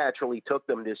 They naturally took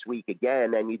them this week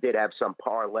again, and you did have some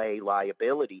parlay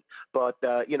liability. But,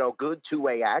 good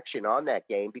two-way action on that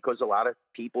game because a lot of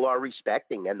people are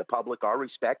respecting, and the public are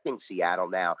respecting Seattle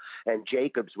now. And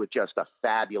Jacobs with just a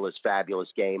fabulous, fabulous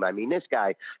game. I mean, this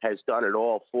guy has done it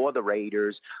all for the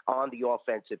Raiders on the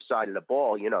offensive side of the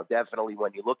ball. Definitely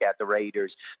when you look at the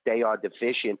Raiders, they are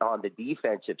deficient on the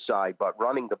defensive side, but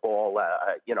running the ball, a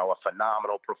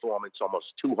phenomenal performance, almost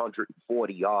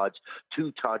 240 yards,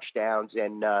 2 touchdowns.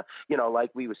 And,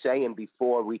 like we were saying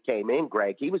before we came in,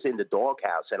 Greg, he was in the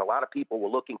doghouse, and a lot of people were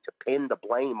looking to pin the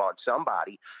blame on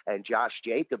somebody, and Josh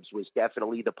Jacobs was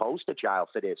definitely the poster child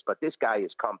for this. But this guy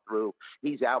has come through.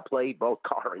 He's outplayed both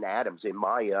Carr and Adams, in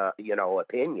my,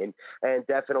 opinion, and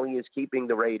definitely is keeping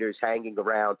the Raiders hanging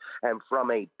around. And from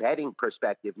a betting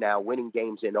perspective now, winning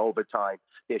games in overtime,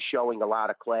 they're showing a lot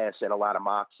of class and a lot of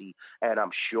moxie. And I'm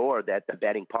sure that the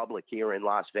betting public here in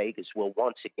Las Vegas will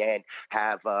once again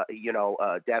have,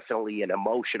 definitely an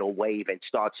emotional wave and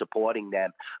start supporting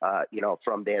them,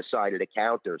 from their side of the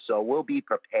counter. So we'll be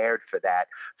prepared for that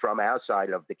from our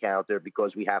side of the counter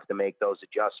because we have to make those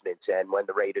adjustments. And when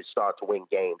the Raiders start to win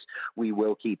games, we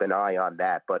will keep an eye on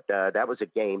that. But that was a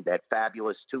game that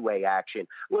fabulous two-way action,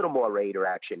 a little more Raider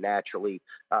action naturally.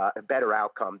 A better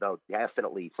outcome, though,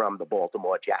 definitely from the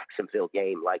Baltimore-Jacksonville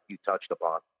game like you touched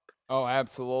upon. Oh,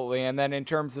 absolutely. And then in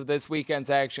terms of this weekend's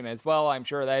action as well, I'm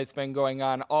sure that it's been going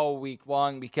on all week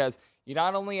long because you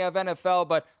not only have NFL,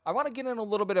 but I want to get in a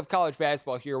little bit of college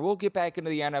basketball here. We'll get back into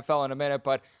the NFL in a minute,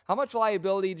 but how much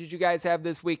liability did you guys have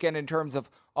this weekend in terms of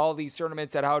all these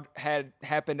tournaments that had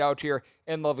happened out here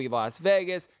in lovely Las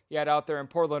Vegas? You had out there in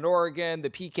Portland, Oregon, the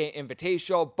PK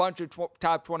Invitational, bunch of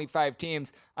top 25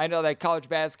 teams. I know that college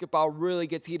basketball really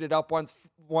gets heated up once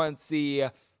the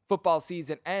football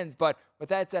season ends, but with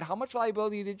that said, how much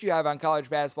liability did you have on college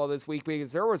basketball this week?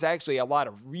 Because there was actually a lot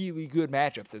of really good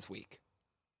matchups this week.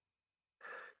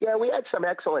 Yeah, we had some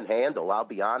excellent handle, I'll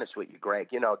be honest with you, Greg.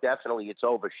 Definitely it's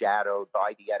overshadowed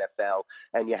by the NFL,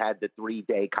 and you had the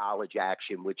 3-day college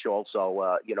action, which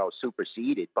also,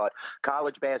 superseded. But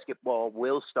college basketball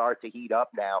will start to heat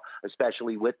up now,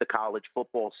 especially with the college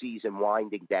football season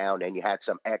winding down, and you had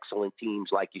some excellent teams,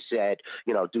 like you said,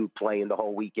 Duke playing the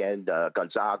whole weekend,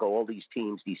 Gonzaga, all these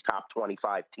teams, these top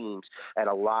 25 teams, and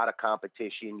a lot of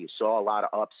competition. You saw a lot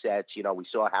of upsets. We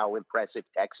saw how impressive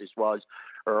Texas was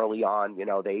early on.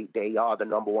 They are the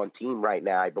number one team right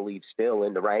now, I believe, still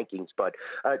in the rankings. But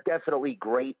definitely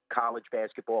great college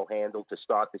basketball handle to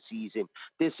start the season.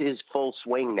 This is full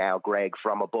swing now, Greg,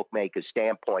 from a bookmaker's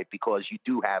standpoint, because you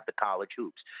do have the college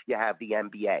hoops. You have the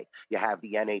NBA. You have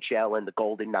the NHL and the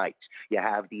Golden Knights. You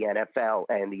have the NFL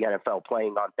and the NFL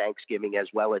playing on Thanksgiving as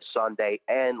well as Sunday.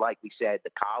 And like we said,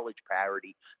 the college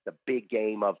parity, the big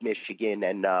game of Michigan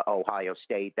and Ohio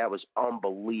State. That was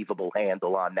unbelievable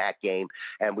handle on that game.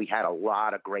 and we had a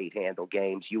lot of great handle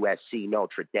games, USC,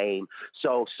 Notre Dame.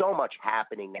 So much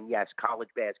happening. And yes, college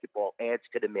basketball adds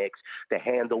to the mix. The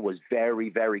handle was very,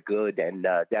 very good, and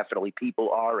definitely people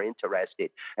are interested.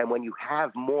 And when you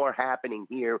have more happening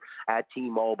here at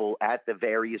T-Mobile, at the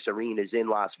various arenas in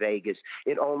Las Vegas,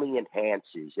 it only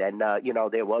enhances. And,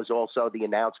 there was also the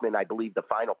announcement, I believe the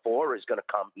Final Four is going to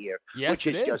come here, yes, which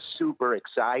is just super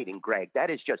exciting, Greg. That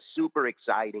is just super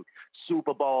exciting.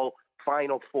 Super Bowl,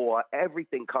 Final Four,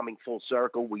 everything coming full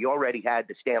circle. We already had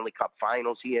the Stanley Cup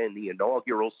Finals here in the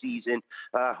inaugural season.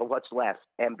 What's left?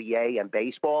 NBA and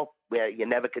baseball? Where you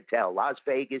never could tell. Las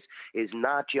Vegas is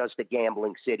not just a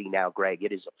gambling city now, Greg.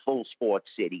 It is a full sports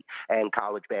city, and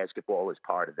college basketball is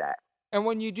part of that. And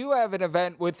when you do have an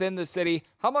event within the city,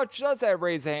 how much does that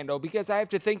raise the handle? Because I have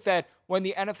to think that when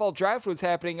the NFL draft was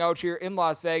happening out here in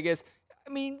Las Vegas, I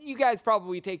mean, you guys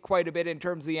probably take quite a bit in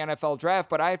terms of the NFL draft,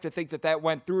 but I have to think that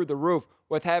went through the roof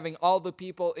with having all the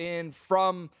people in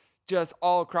from just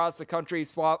all across the country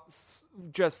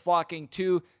just flocking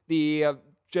to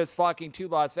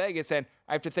Las Vegas. And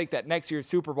I have to think that next year's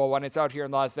Super Bowl, when it's out here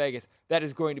in Las Vegas, that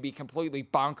is going to be completely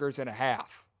bonkers and a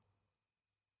half.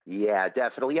 Yeah,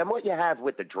 definitely. And what you have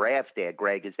with the draft there,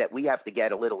 Greg, is that we have to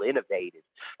get a little innovative,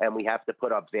 and we have to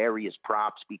put up various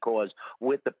props, because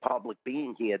with the public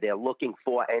being here, they're looking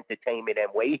for entertainment and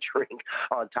wagering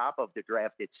on top of the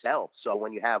draft itself. So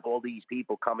when you have all these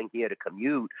people coming here to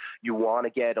commute, you want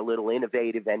to get a little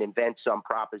innovative and invent some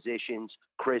propositions.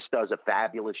 Chris does a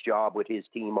fabulous job with his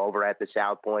team over at the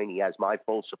South Point. He has my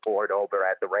full support over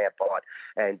at the Rampart.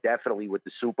 And definitely with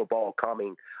the Super Bowl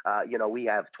coming, we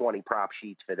have 20 prop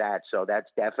sheets for that, so that's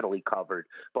definitely covered.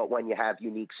 But when you have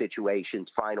unique situations,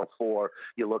 Final Four,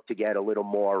 you look to get a little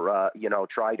more,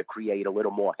 try to create a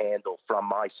little more handle from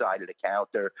my side of the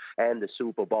counter. And the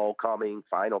Super Bowl coming,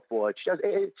 Final Four,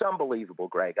 it's unbelievable,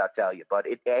 Greg, I'll tell you. But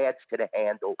it adds to the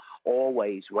handle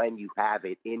always when you have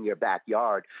it in your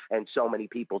backyard, and so many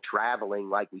people traveling,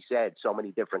 like we said, so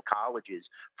many different colleges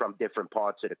from different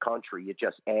parts of the country. It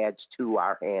just adds to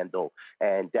our handle,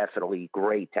 and definitely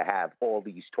great to have all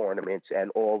these tournaments and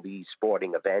all these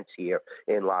sporting events here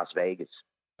in Las Vegas.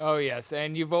 Oh, yes,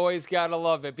 and you've always got to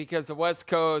love it, because the West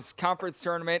Coast Conference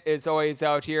Tournament is always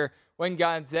out here when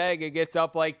Gonzaga gets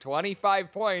up like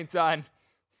 25 points on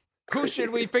who should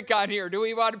we pick on here? Do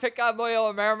we want to pick on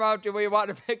Loyola Marymount? Do we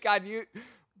want to pick on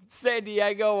San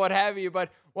Diego, what have you?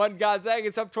 But when Gonzaga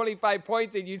gets up 25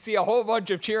 points and you see a whole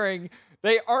bunch of cheering,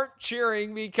 they aren't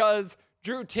cheering because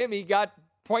Drew Timme got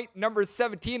point number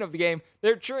 17 of the game.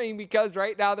 They're cheering because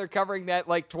right now they're covering that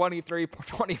like 23,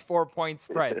 24 point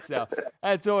spread. So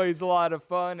that's always a lot of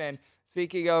fun. And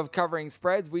speaking of covering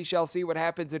spreads, we shall see what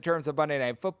happens in terms of Monday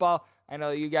Night Football. I know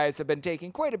you guys have been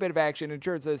taking quite a bit of action in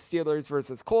terms of the Steelers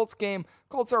versus Colts game.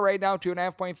 Colts are right now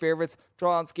 2.5-point favorites.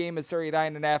 Draw on this game is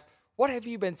 39.5. What have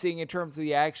you been seeing in terms of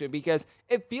the action? Because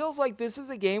it feels like this is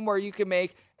a game where you can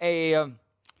make a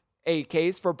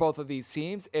case for both of these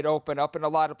teams. It opened up in a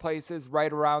lot of places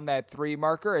right around that 3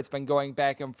 marker. It's been going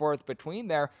back and forth between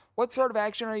there. What sort of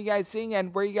action are you guys seeing,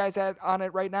 and where are you guys at on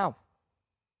it right now?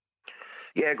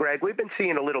 Yeah, Greg, we've been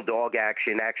seeing a little dog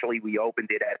action. Actually, we opened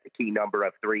it at the key number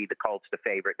of 3. The Colts the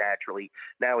favorite, naturally.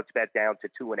 Now it's bet down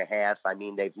to 2.5. I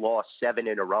mean, they've lost 7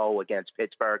 in a row against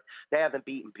Pittsburgh. They haven't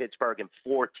beaten Pittsburgh in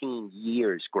 14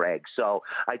 years, Greg. So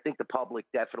I think the public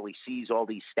definitely sees all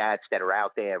these stats that are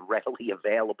out there and readily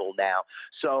available now.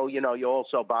 So, you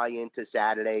also buy into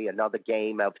Saturday, another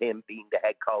game of him being the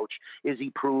head coach. Is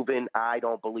he proven? I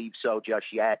don't believe so just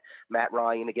yet. Matt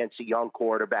Ryan against a young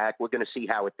quarterback. We're going to see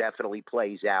how it definitely plays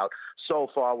out. So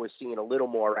far, we're seeing a little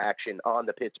more action on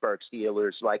the Pittsburgh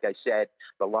Steelers. Like I said,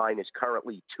 the line is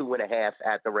currently 2.5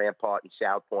 at the Rampart in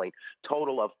South Point.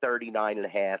 Total of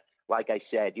 39.5. Like I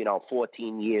said,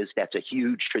 14 years, that's a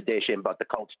huge tradition, but the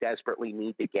Colts desperately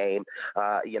need the game.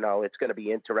 It's going to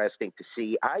be interesting to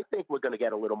see. I think we're going to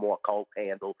get a little more Colt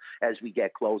handle as we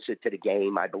get closer to the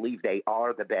game. I believe they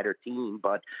are the better team,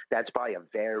 but that's by a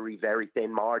very, very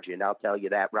thin margin. I'll tell you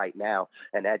that right now.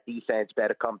 And that defense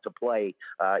better come to play.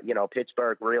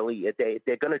 Pittsburgh really,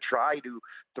 they're going to try to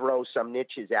throw some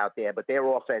niches out there, but their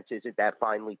offense isn't that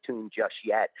finely tuned just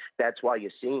yet. That's why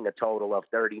you're seeing a total of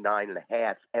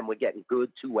 39.5, and we're getting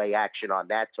good two-way action on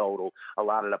that total. A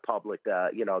lot of the public,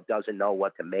 doesn't know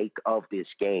what to make of this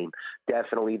game.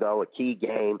 Definitely, though, a key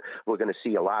game. We're going to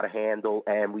see a lot of handle,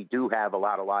 and we do have a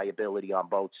lot of liability on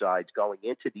both sides going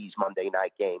into these Monday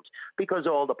night games because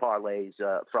of all the parlays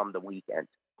from the weekend.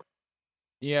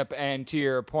 Yep, and to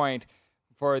your point,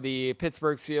 for the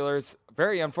Pittsburgh Steelers,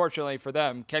 very unfortunately for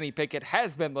them, Kenny Pickett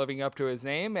has been living up to his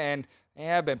name, and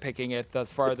I've been picking it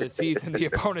thus far this season. The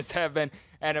opponents have been.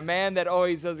 And a man that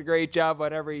always does a great job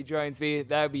whenever he joins me,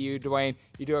 that would be you, Dwayne.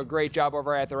 You do a great job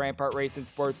over at the Rampart Racing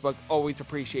Sportsbook. Always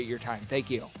appreciate your time. Thank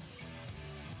you.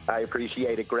 I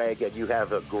appreciate it, Greg, and you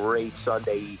have a great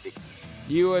Sunday evening.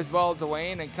 You as well,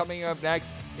 Dwayne. And coming up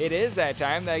next, it is that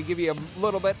time that I give you a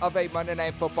little bit of a Monday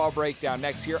Night Football breakdown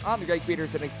next year on the Greg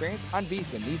Peterson Experience on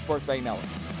VSiN, the Sports Betting Network.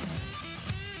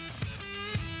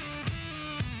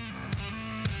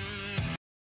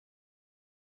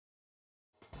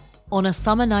 On a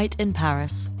summer night in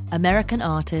Paris, American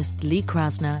artist Lee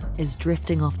Krasner is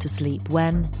drifting off to sleep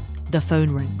when the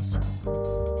phone rings.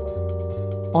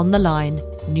 On the line,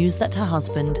 news that her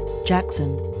husband,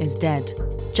 Jackson, is dead.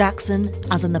 Jackson,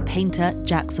 as in the painter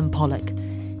Jackson Pollock.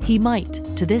 He might,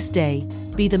 to this day,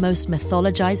 be the most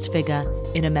mythologized figure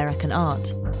in American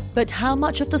art. But how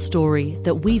much of the story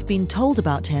that we've been told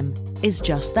about him is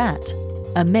just that,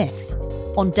 a myth?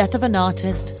 On Death of an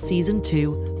Artist, Season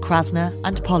 2, Krasner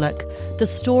and Pollock, the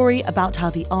story about how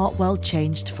the art world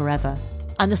changed forever,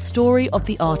 and the story of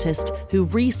the artist who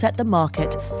reset the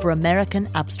market for American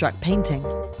abstract painting.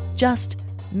 Just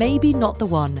maybe not the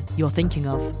one you're thinking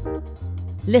of.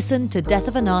 Listen to Death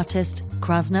of an Artist,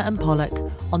 Krasner and Pollock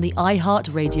on the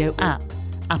iHeartRadio app,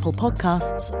 Apple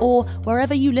Podcasts, or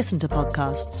wherever you listen to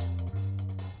podcasts.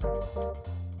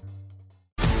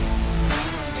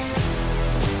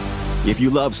 If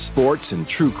you love sports and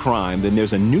true crime, then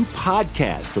there's a new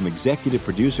podcast from executive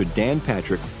producer Dan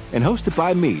Patrick and hosted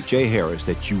by me, Jay Harris,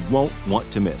 that you won't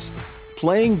want to miss.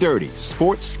 Playing Dirty: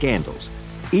 Sports Scandals.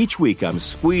 Each week, I'm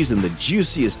squeezing the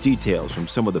juiciest details from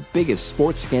some of the biggest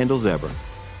sports scandals ever.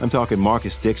 I'm talking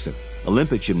Marcus Dixon,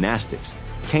 Olympic gymnastics,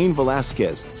 Cain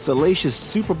Velasquez, salacious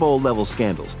Super Bowl-level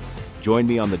scandals. Join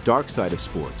me on the dark side of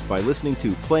sports by listening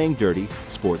to Playing Dirty: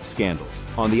 Sports Scandals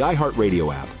on the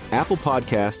iHeartRadio app, Apple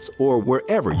Podcasts, or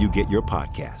wherever you get your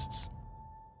podcasts.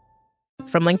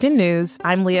 From LinkedIn News,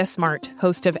 I'm Leah Smart,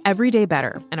 host of Everyday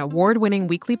Better, an award-winning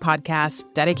weekly podcast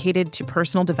dedicated to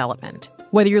personal development.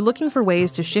 Whether you're looking for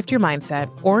ways to shift your mindset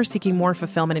or seeking more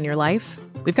fulfillment in your life,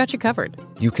 we've got you covered.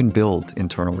 You can build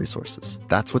internal resources.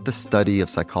 That's what the study of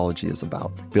psychology is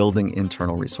about, building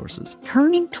internal resources.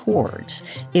 Turning towards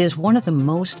is one of the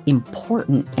most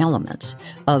important elements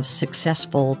of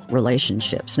successful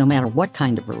relationships, no matter what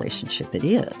kind of relationship it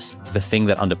is. The thing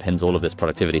that underpins all of this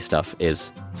productivity stuff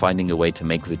is finding a way to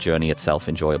make the journey itself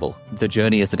enjoyable. The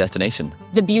journey is the destination.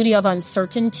 The beauty of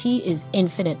uncertainty is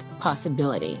infinite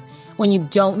possibility. When you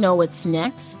don't know what's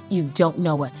next, you don't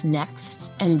know what's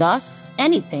next. And thus,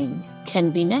 anything can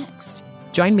be next.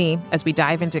 Join me as we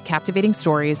dive into captivating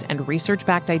stories and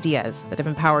research-backed ideas that have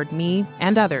empowered me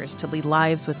and others to lead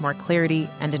lives with more clarity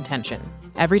and intention.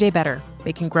 Everyday Better,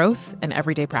 making growth an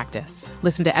everyday practice.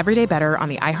 Listen to Everyday Better on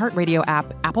the iHeartRadio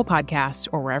app, Apple Podcasts,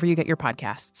 or wherever you get your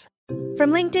podcasts.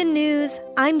 From LinkedIn News,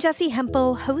 I'm Jessie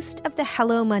Hempel, host of the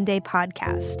Hello Monday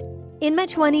podcast. In my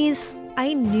 20s,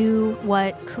 I knew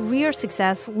what career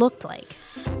success looked like.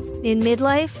 In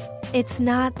midlife, it's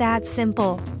not that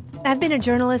simple. I've been a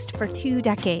journalist for 2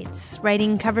 decades,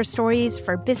 writing cover stories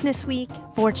for Business Week,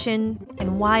 Fortune,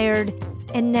 and Wired.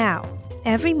 And now,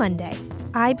 every Monday,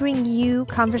 I bring you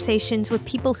conversations with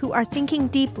people who are thinking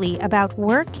deeply about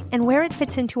work and where it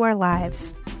fits into our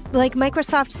lives. Like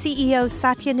Microsoft CEO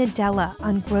Satya Nadella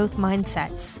on growth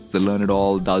mindsets. The learn it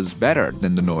all does better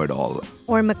than the know it all.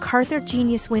 Or MacArthur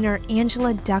Genius winner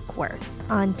Angela Duckworth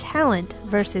on talent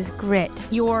versus grit.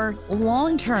 Your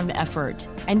long-term effort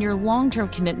and your long-term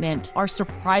commitment are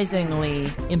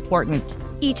surprisingly important.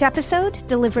 Each episode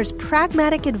delivers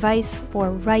pragmatic advice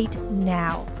for right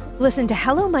now. Listen to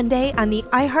Hello Monday on the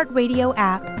iHeartRadio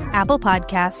app, Apple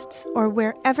Podcasts, or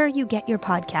wherever you get your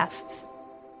podcasts.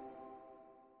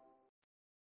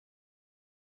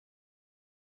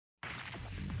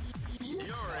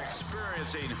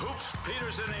 Hoops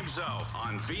Peterson himself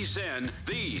on VSiN,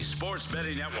 the Sports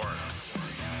Betting Network.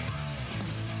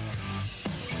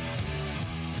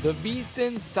 The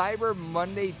VSiN Cyber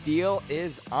Monday deal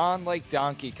is on like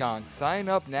Donkey Kong. Sign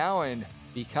up now and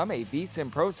become a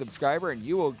VSiN Pro subscriber, and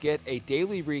you will get a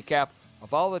daily recap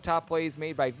of all the top plays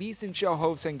made by VSiN show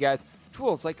hosts and guests,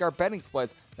 tools like our betting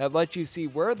splits that let you see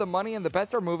where the money and the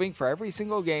bets are moving for every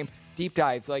single game, deep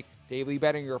dives like daily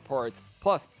betting reports,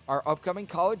 plus our upcoming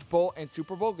College Bowl and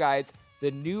Super Bowl guides.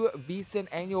 The new VSiN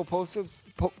annual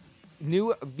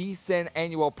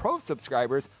Pro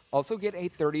subscribers also get a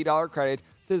 $30 credit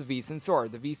to the VSiN Store.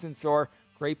 The VSiN Store,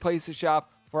 great place to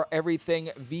shop for everything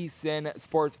VSiN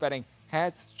sports betting.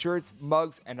 Hats, shirts,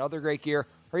 mugs, and other great gear.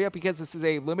 Hurry up because this is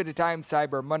a limited time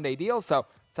Cyber Monday deal, so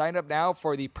sign up now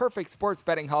for the perfect sports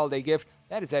betting holiday gift.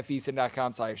 That is at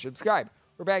VSiN.com/subscribe.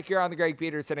 We're back here on the Greg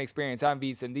Peterson Experience on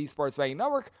VSiN, the Sports Betting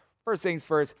Network. First things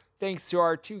first, thanks to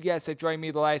our two guests that joined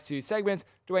me the last two segments,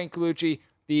 Dwayne Colucci,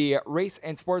 the race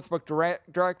and sportsbook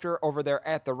director over there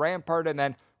at the Rampart, and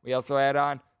then we also add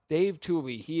on Dave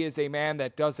Tooley. He is a man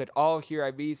that does it all here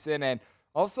at VSiN and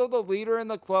also the leader in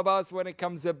the clubhouse when it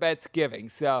comes to bets giving.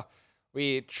 So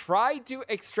we tried to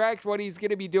extract what he's going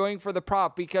to be doing for the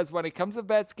prop because when it comes to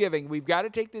bets giving, we've got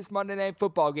to take this Monday Night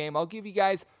Football game. I'll give you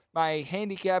guys my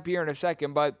handicap here in a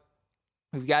second, but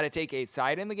we've got to take a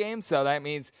side in the game. So that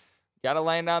means we've got to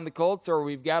land on the Colts or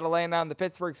we've got to land on the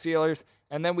Pittsburgh Steelers.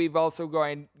 And then we've also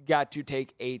got to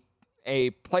take a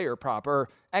player prop, or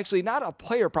actually not a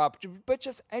player prop, but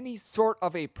just any sort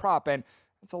of a prop. And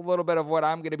that's a little bit of what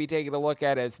I'm going to be taking a look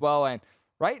at as well. And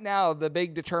right now, the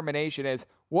big determination is,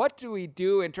 what do we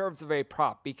do in terms of a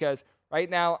prop? Because right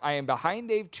now, I am behind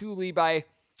Dave Tooley by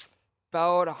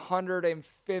about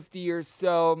 150 or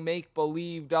so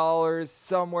make-believe dollars,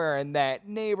 somewhere in that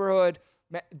neighborhood.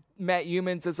 Matt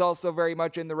Humans is also very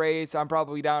much in the race. I'm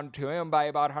probably down to him by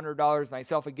about $100.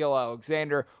 Myself and Gil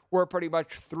Alexander, we're pretty much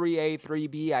 3A,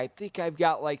 3B. I think I've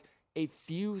got like a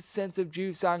few cents of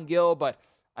juice on Gil, but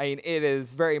I mean, it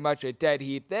is very much a dead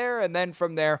heat there. And then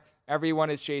from there, everyone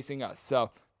is chasing us.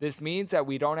 So this means that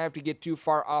we don't have to get too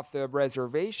far off the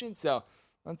reservation. So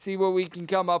let's see what we can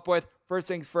come up with. First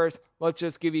things first, let's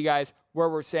just give you guys where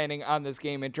we're standing on this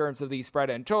game in terms of the spread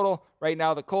and total. Right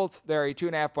now, the Colts, they're a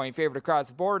 2.5-point favorite across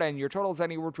the board, and your total is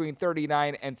anywhere between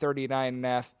 39 and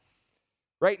 39.5.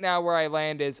 Right now, where I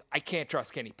land is I can't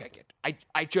trust Kenny Pickett.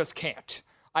 I just can't.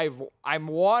 I'm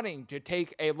wanting to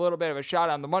take a little bit of a shot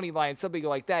on the money line, something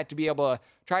like that, to be able to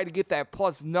try to get that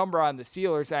plus number on the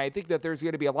Steelers, and I think that there's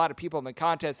going to be a lot of people in the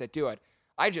contest that do it.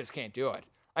 I just can't do it.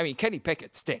 I mean, Kenny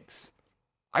Pickett stinks.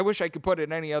 I wish I could put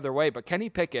it any other way, but Kenny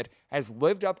Pickett has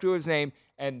lived up to his name,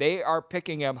 and they are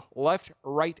picking him left,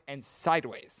 right, and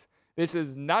sideways. This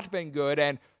has not been good,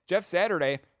 and Jeff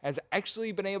Saturday has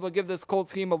actually been able to give this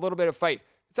Colts team a little bit of fight.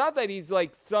 It's not that he's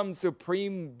like some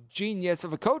supreme genius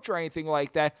of a coach or anything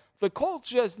like that. The Colts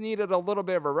just needed a little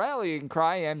bit of a rallying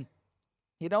cry, and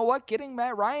you know what? Getting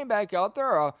Matt Ryan back out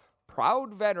there, a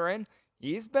proud veteran,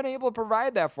 he's been able to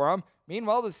provide that for him.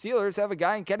 Meanwhile, the Steelers have a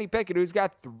guy in Kenny Pickett who's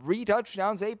got 3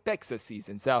 touchdowns, 8 picks this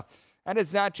season. So that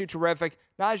is not too terrific.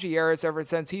 Najee Harris, ever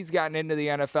since he's gotten into the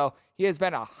NFL, he has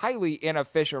been a highly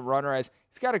inefficient runner, as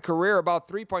he's got a career about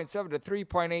 3.7 to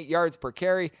 3.8 yards per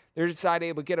carry. They're just not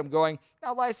able to get him going.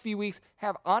 Now, last few weeks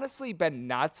have honestly been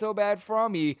not so bad for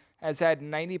him. He has had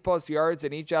 90-plus yards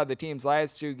in each of the team's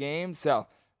last 2 games. So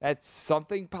that's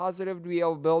something positive to be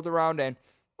able to build around. And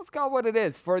let's call it what it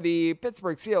is. For the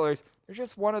Pittsburgh Steelers, they're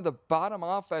just one of the bottom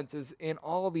offenses in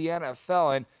all of the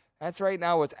NFL, and that's right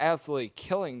now what's absolutely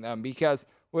killing them, because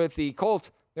with the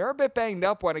Colts, they're a bit banged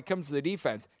up when it comes to the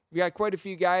defense. You've got quite a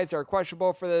few guys that are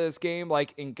questionable for this game,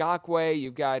 like Ngakoue.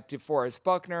 You've got DeForest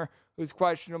Buckner, who's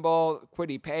questionable.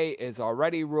 Kwity Paye is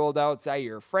already ruled out.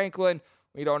 Zaire Franklin,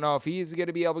 we don't know if he's going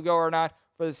to be able to go or not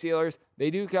for the Steelers.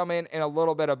 They do come in a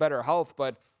little bit of better health,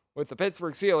 but with the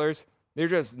Pittsburgh Steelers, they're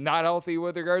just not healthy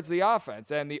with regards to the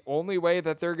offense. And the only way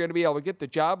that they're going to be able to get the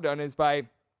job done is by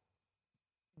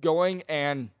going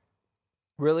and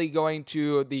really going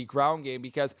to the ground game,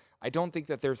 because I don't think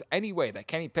that there's any way that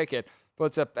Kenny Pickett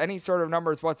puts up any sort of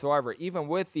numbers whatsoever. Even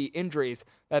with the injuries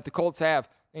that the Colts have,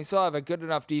 they still have a good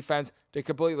enough defense to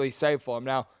completely stifle them.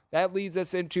 Now, that leads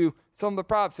us into some of the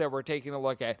props that we're taking a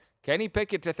look at. Kenny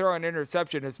Pickett to throw an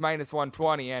interception is minus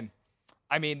 120, and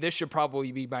I mean, this should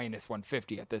probably be minus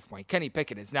 150 at this point. Kenny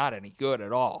Pickett is not any good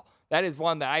at all. That is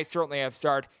one that I certainly have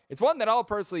started. It's one that I'll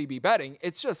personally be betting.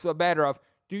 It's just a matter of,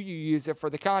 do you use it for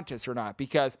the contest or not?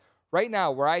 Because right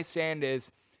now, where I stand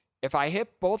is, if I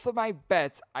hit both of my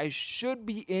bets, I should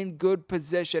be in good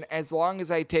position as long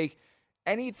as I take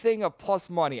anything of plus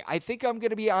money. I think I'm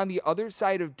going to be on the other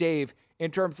side of Dave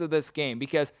in terms of this game,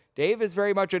 because Dave is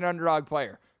very much an underdog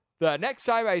player. The next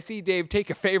time I see Dave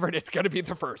take a favorite, it's going to be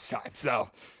the first time.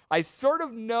 So I sort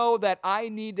of know that I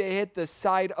need to hit the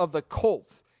side of the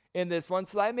Colts in this one.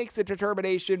 So that makes the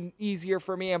determination easier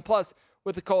for me. And plus,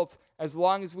 with the Colts, as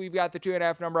long as we've got the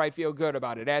 2.5 number, I feel good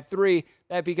about it. At 3,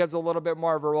 that becomes a little bit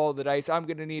more of a roll of the dice. I'm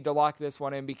going to need to lock this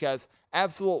one in, because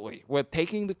absolutely, with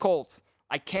taking the Colts,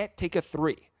 I can't take a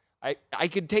 3. I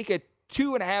could take a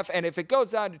 2.5, and if it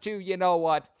goes down to 2, you know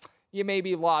what? You may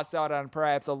be lost out on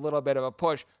perhaps a little bit of a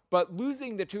push. But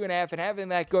losing the 2.5 and having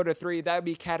that go to 3, that would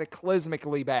be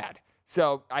cataclysmically bad.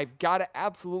 So I've got to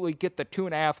absolutely get the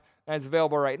 2.5 that's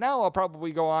available right now. I'll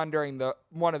probably go on during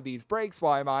one of these breaks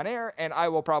while I'm on air, and I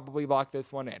will probably lock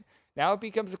this one in. Now it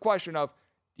becomes a question of,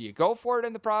 do you go for it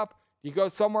in the prop? Do you go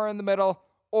somewhere in the middle?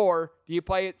 Or do you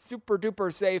play it super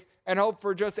duper safe and hope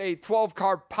for just a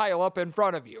 12-card pile up in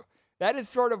front of you? That is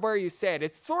sort of where you stand.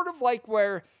 It's sort of like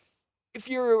where, if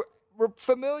you're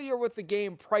familiar with the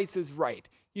game Price is Right,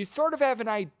 you sort of have an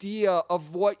idea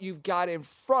of what you've got in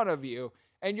front of you,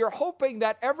 and you're hoping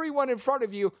that everyone in front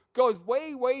of you goes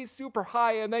way, way super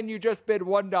high, and then you just bid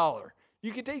 $1.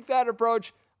 You can take that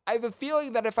approach. I have a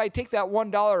feeling that if I take that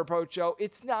 $1 approach, though,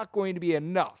 it's not going to be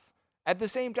enough. At the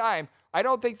same time, I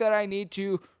don't think that I need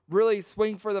to really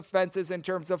swing for the fences in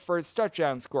terms of first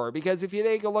touchdown score, because if you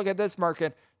take a look at this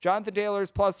market, Jonathan Taylor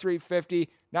is plus 350,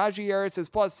 Najee Harris is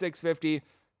plus 650,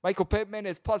 Michael Pittman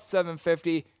is plus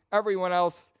 750, everyone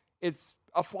else is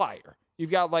a flyer.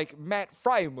 You've got like Matt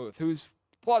Freiermuth, who's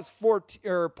plus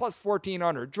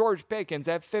 1400, George Pickens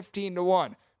at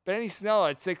 15-1, Benny Snell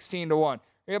at 16-1.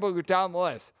 You're able to go down the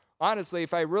list. Honestly,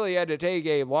 if I really had to take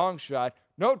a long shot,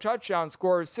 no touchdown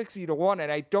score is 60-1,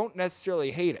 and I don't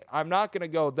necessarily hate it. I'm not going to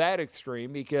go that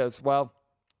extreme because, well,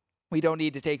 we don't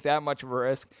need to take that much of a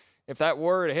risk. If that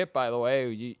were to hit, by the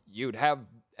way, you'd have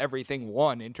everything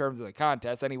won in terms of the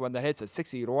contest. Anyone that hits a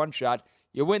 60-1 shot,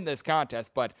 you win this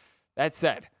contest. But that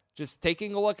said, just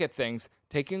taking a look at things,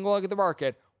 taking a look at the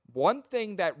market, one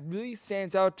thing that really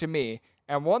stands out to me,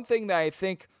 and one thing that I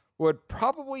think would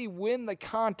probably win the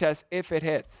contest if it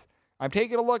hits. I'm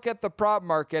taking a look at the prop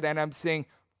market, and I'm seeing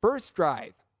first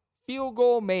drive, field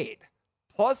goal made,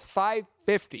 plus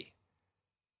 550.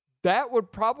 That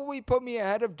would probably put me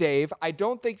ahead of Dave. I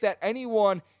don't think that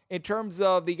anyone in terms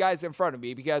of the guys in front of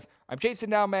me, because I'm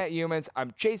chasing down Matt Youmans,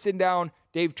 I'm chasing down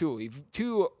Dave Tuley,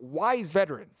 two wise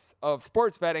veterans of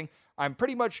sports betting. I'm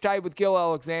pretty much tied with Gil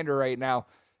Alexander right now.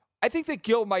 I think that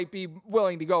Gil might be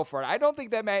willing to go for it. I don't think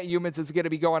that Matt Youmans is going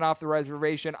to be going off the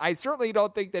reservation. I certainly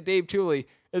don't think that Dave Tuley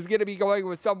is going to be going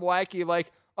with some wacky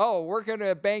like, oh, we're going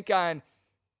to bank on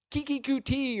Kiki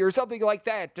Kuti or something like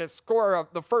that to score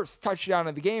the first touchdown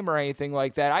of the game or anything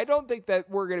like that. I don't think that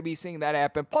we're going to be seeing that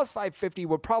happen. Plus 550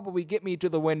 would probably get me to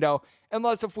the window,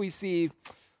 unless if we see,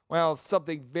 well,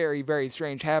 something very, very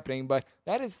strange happening. But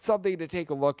that is something to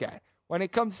take a look at. When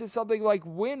it comes to something like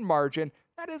win margin,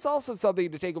 that is also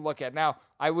something to take a look at. Now,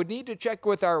 I would need to check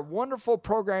with our wonderful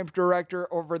program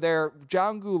director over there,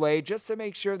 John Goulet, just to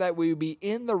make sure that we would be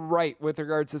in the right with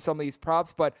regards to some of these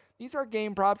props. But these are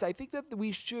game props. I think that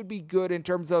we should be good in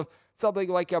terms of something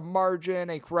like a margin,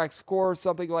 a correct score,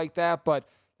 something like that. But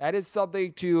that is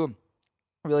something to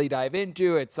really dive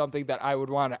into. It's something that I would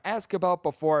want to ask about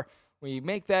before we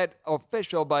make that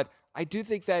official. But I do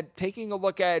think that taking a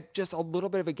look at just a little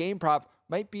bit of a game prop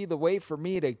might be the way for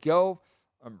me to go.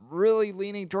 I'm really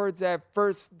leaning towards that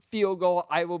first field goal.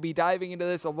 I will be diving into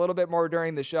this a little bit more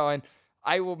during the show, and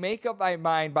I will make up my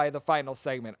mind by the final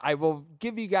segment. I will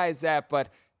give you guys that, but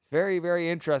it's very, very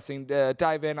interesting to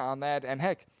dive in on that. And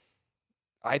heck,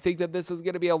 I think that this is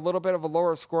going to be a little bit of a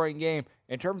lower scoring game.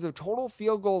 In terms of total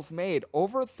field goals made,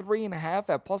 over 3.5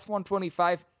 at plus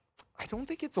 125, I don't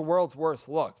think it's the world's worst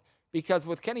look. Because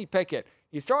with Kenny Pickett,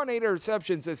 he's throwing 8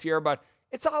 interceptions this year, but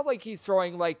it's not like he's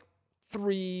throwing like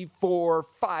 3, 4,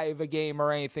 5 a game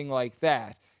or anything like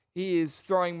that. He is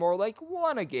throwing more like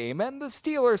 1 a game. And the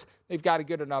Steelers, they've got a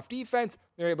good enough defense.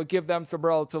 They're able to give them some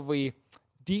relatively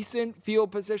decent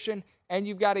field position. And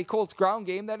you've got a Colts ground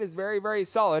game that is very, very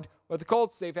solid. With the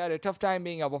Colts, they've had a tough time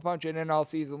being able to punch it in all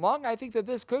season long. I think that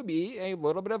this could be a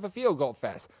little bit of a field goal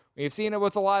fest. We've seen it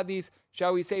with a lot of these,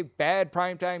 shall we say, bad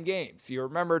primetime games. You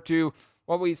remember to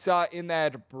what we saw in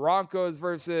that Broncos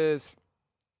versus,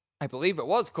 I believe it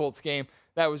was Colts game,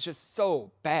 that was just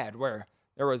so bad where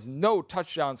there was no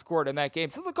touchdown scored in that game.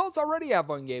 So the Colts already have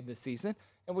one game this season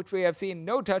in which we have seen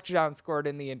no touchdown scored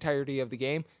in the entirety of the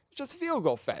game. It's just a field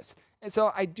goal fest. And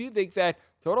so I do think that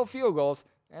total field goals,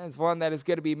 that is one that is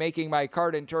going to be making my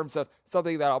card in terms of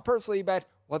something that I'll personally bet.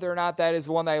 Whether or not that is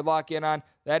one that I lock in on,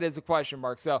 that is a question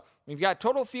mark. So we've got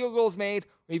total field goals made.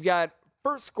 We've got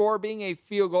first score being a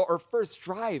field goal or first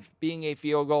drive being a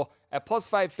field goal at plus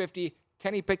 550.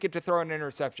 Kenny Pickett to throw an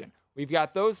interception. We've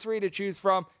got those 3 to choose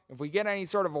from. If we get any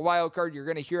sort of a wild card, you're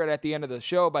going to hear it at the end of the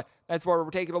show, but that's what we're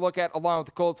taking a look at, along with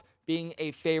the Colts being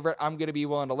a favorite. I'm going to be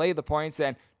willing to lay the points,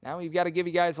 and now we've got to give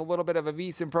you guys a little bit of a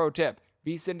VSiN pro tip.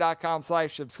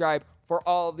 VSiN.com/subscribe for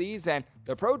all of these, and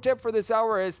the pro tip for this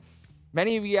hour is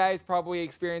many of you guys probably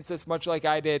experienced this much like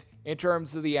I did in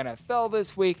terms of the NFL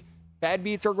this week. Bad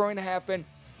beats are going to happen.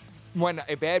 When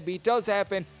a bad beat does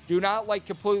happen, do not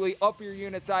completely up your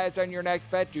unit size on your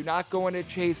next bet. Do not go into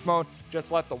chase mode.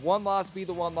 Just let the one loss be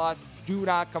the one loss. Do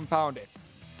not compound it.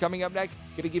 Coming up next,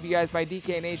 going to give you guys my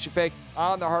DK Nation pick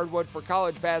on the hardwood for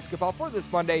college basketball for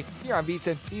this Monday here on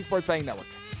VSiN, the Sports Betting Network.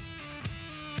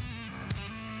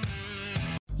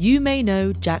 You may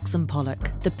know Jackson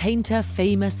Pollock, the painter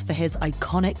famous for his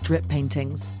iconic drip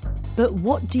paintings. But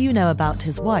what do you know about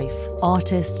his wife,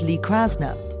 artist Lee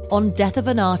Krasner? On Death of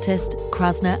an Artist,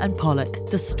 Krasner and Pollock,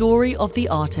 the story of the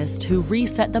artist who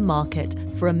reset the market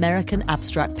for American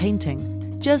abstract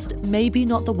painting. Just maybe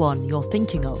not the one you're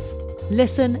thinking of.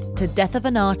 Listen to Death of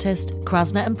an Artist,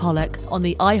 Krasner and Pollock on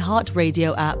the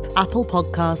iHeartRadio app, Apple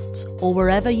Podcasts, or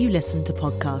wherever you listen to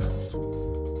podcasts.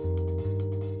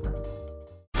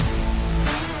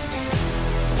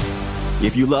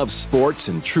 If you love sports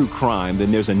and true crime,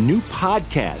 then there's a new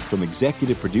podcast from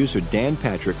executive producer Dan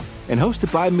Patrick and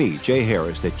hosted by me, Jay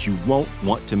Harris, that you won't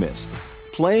want to miss.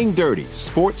 Playing Dirty: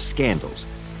 Sports Scandals.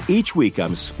 Each week,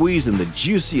 I'm squeezing the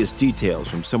juiciest details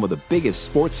from some of the biggest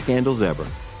sports scandals ever.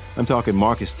 I'm talking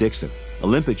Marcus Dixon,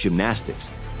 Olympic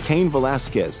gymnastics, Cain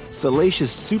Velasquez,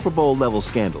 salacious Super Bowl-level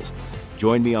scandals.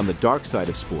 Join me on the dark side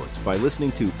of sports by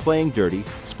listening to Playing Dirty: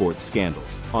 Sports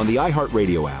Scandals on the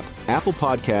iHeartRadio app, Apple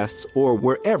Podcasts, or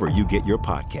wherever you get your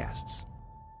podcasts.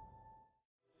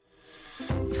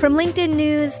 From LinkedIn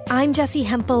News, I'm Jessie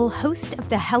Hempel, host of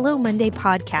the Hello Monday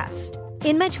podcast.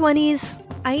 In my 20s,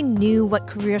 I knew what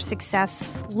career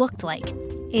success looked like.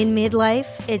 In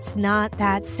midlife, it's not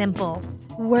that simple.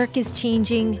 Work is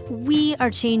changing, we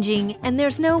are changing, and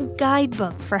there's no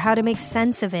guidebook for how to make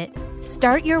sense of it.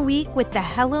 Start your week with the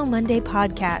Hello Monday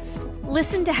podcast.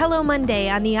 Listen to Hello Monday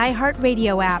on the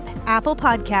iHeartRadio app, Apple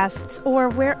Podcasts, or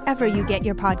wherever you get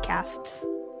your podcasts.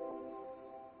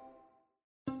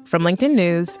 From LinkedIn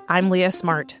News, I'm Leah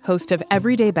Smart, host of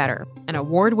Everyday Better, an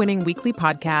award-winning weekly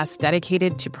podcast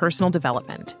dedicated to personal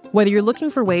development. Whether you're looking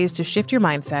for ways to shift your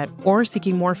mindset or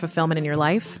seeking more fulfillment in your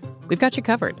life, we've got you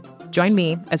covered. Join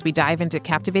me as we dive into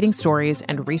captivating stories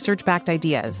and research-backed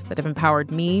ideas that have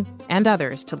empowered me and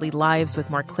others to lead lives with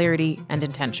more clarity and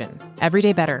intention.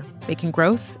 Everyday Better, making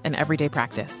growth an everyday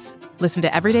practice. Listen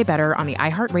to Everyday Better on the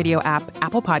iHeartRadio app,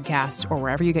 Apple Podcasts, or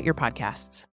wherever you get your podcasts.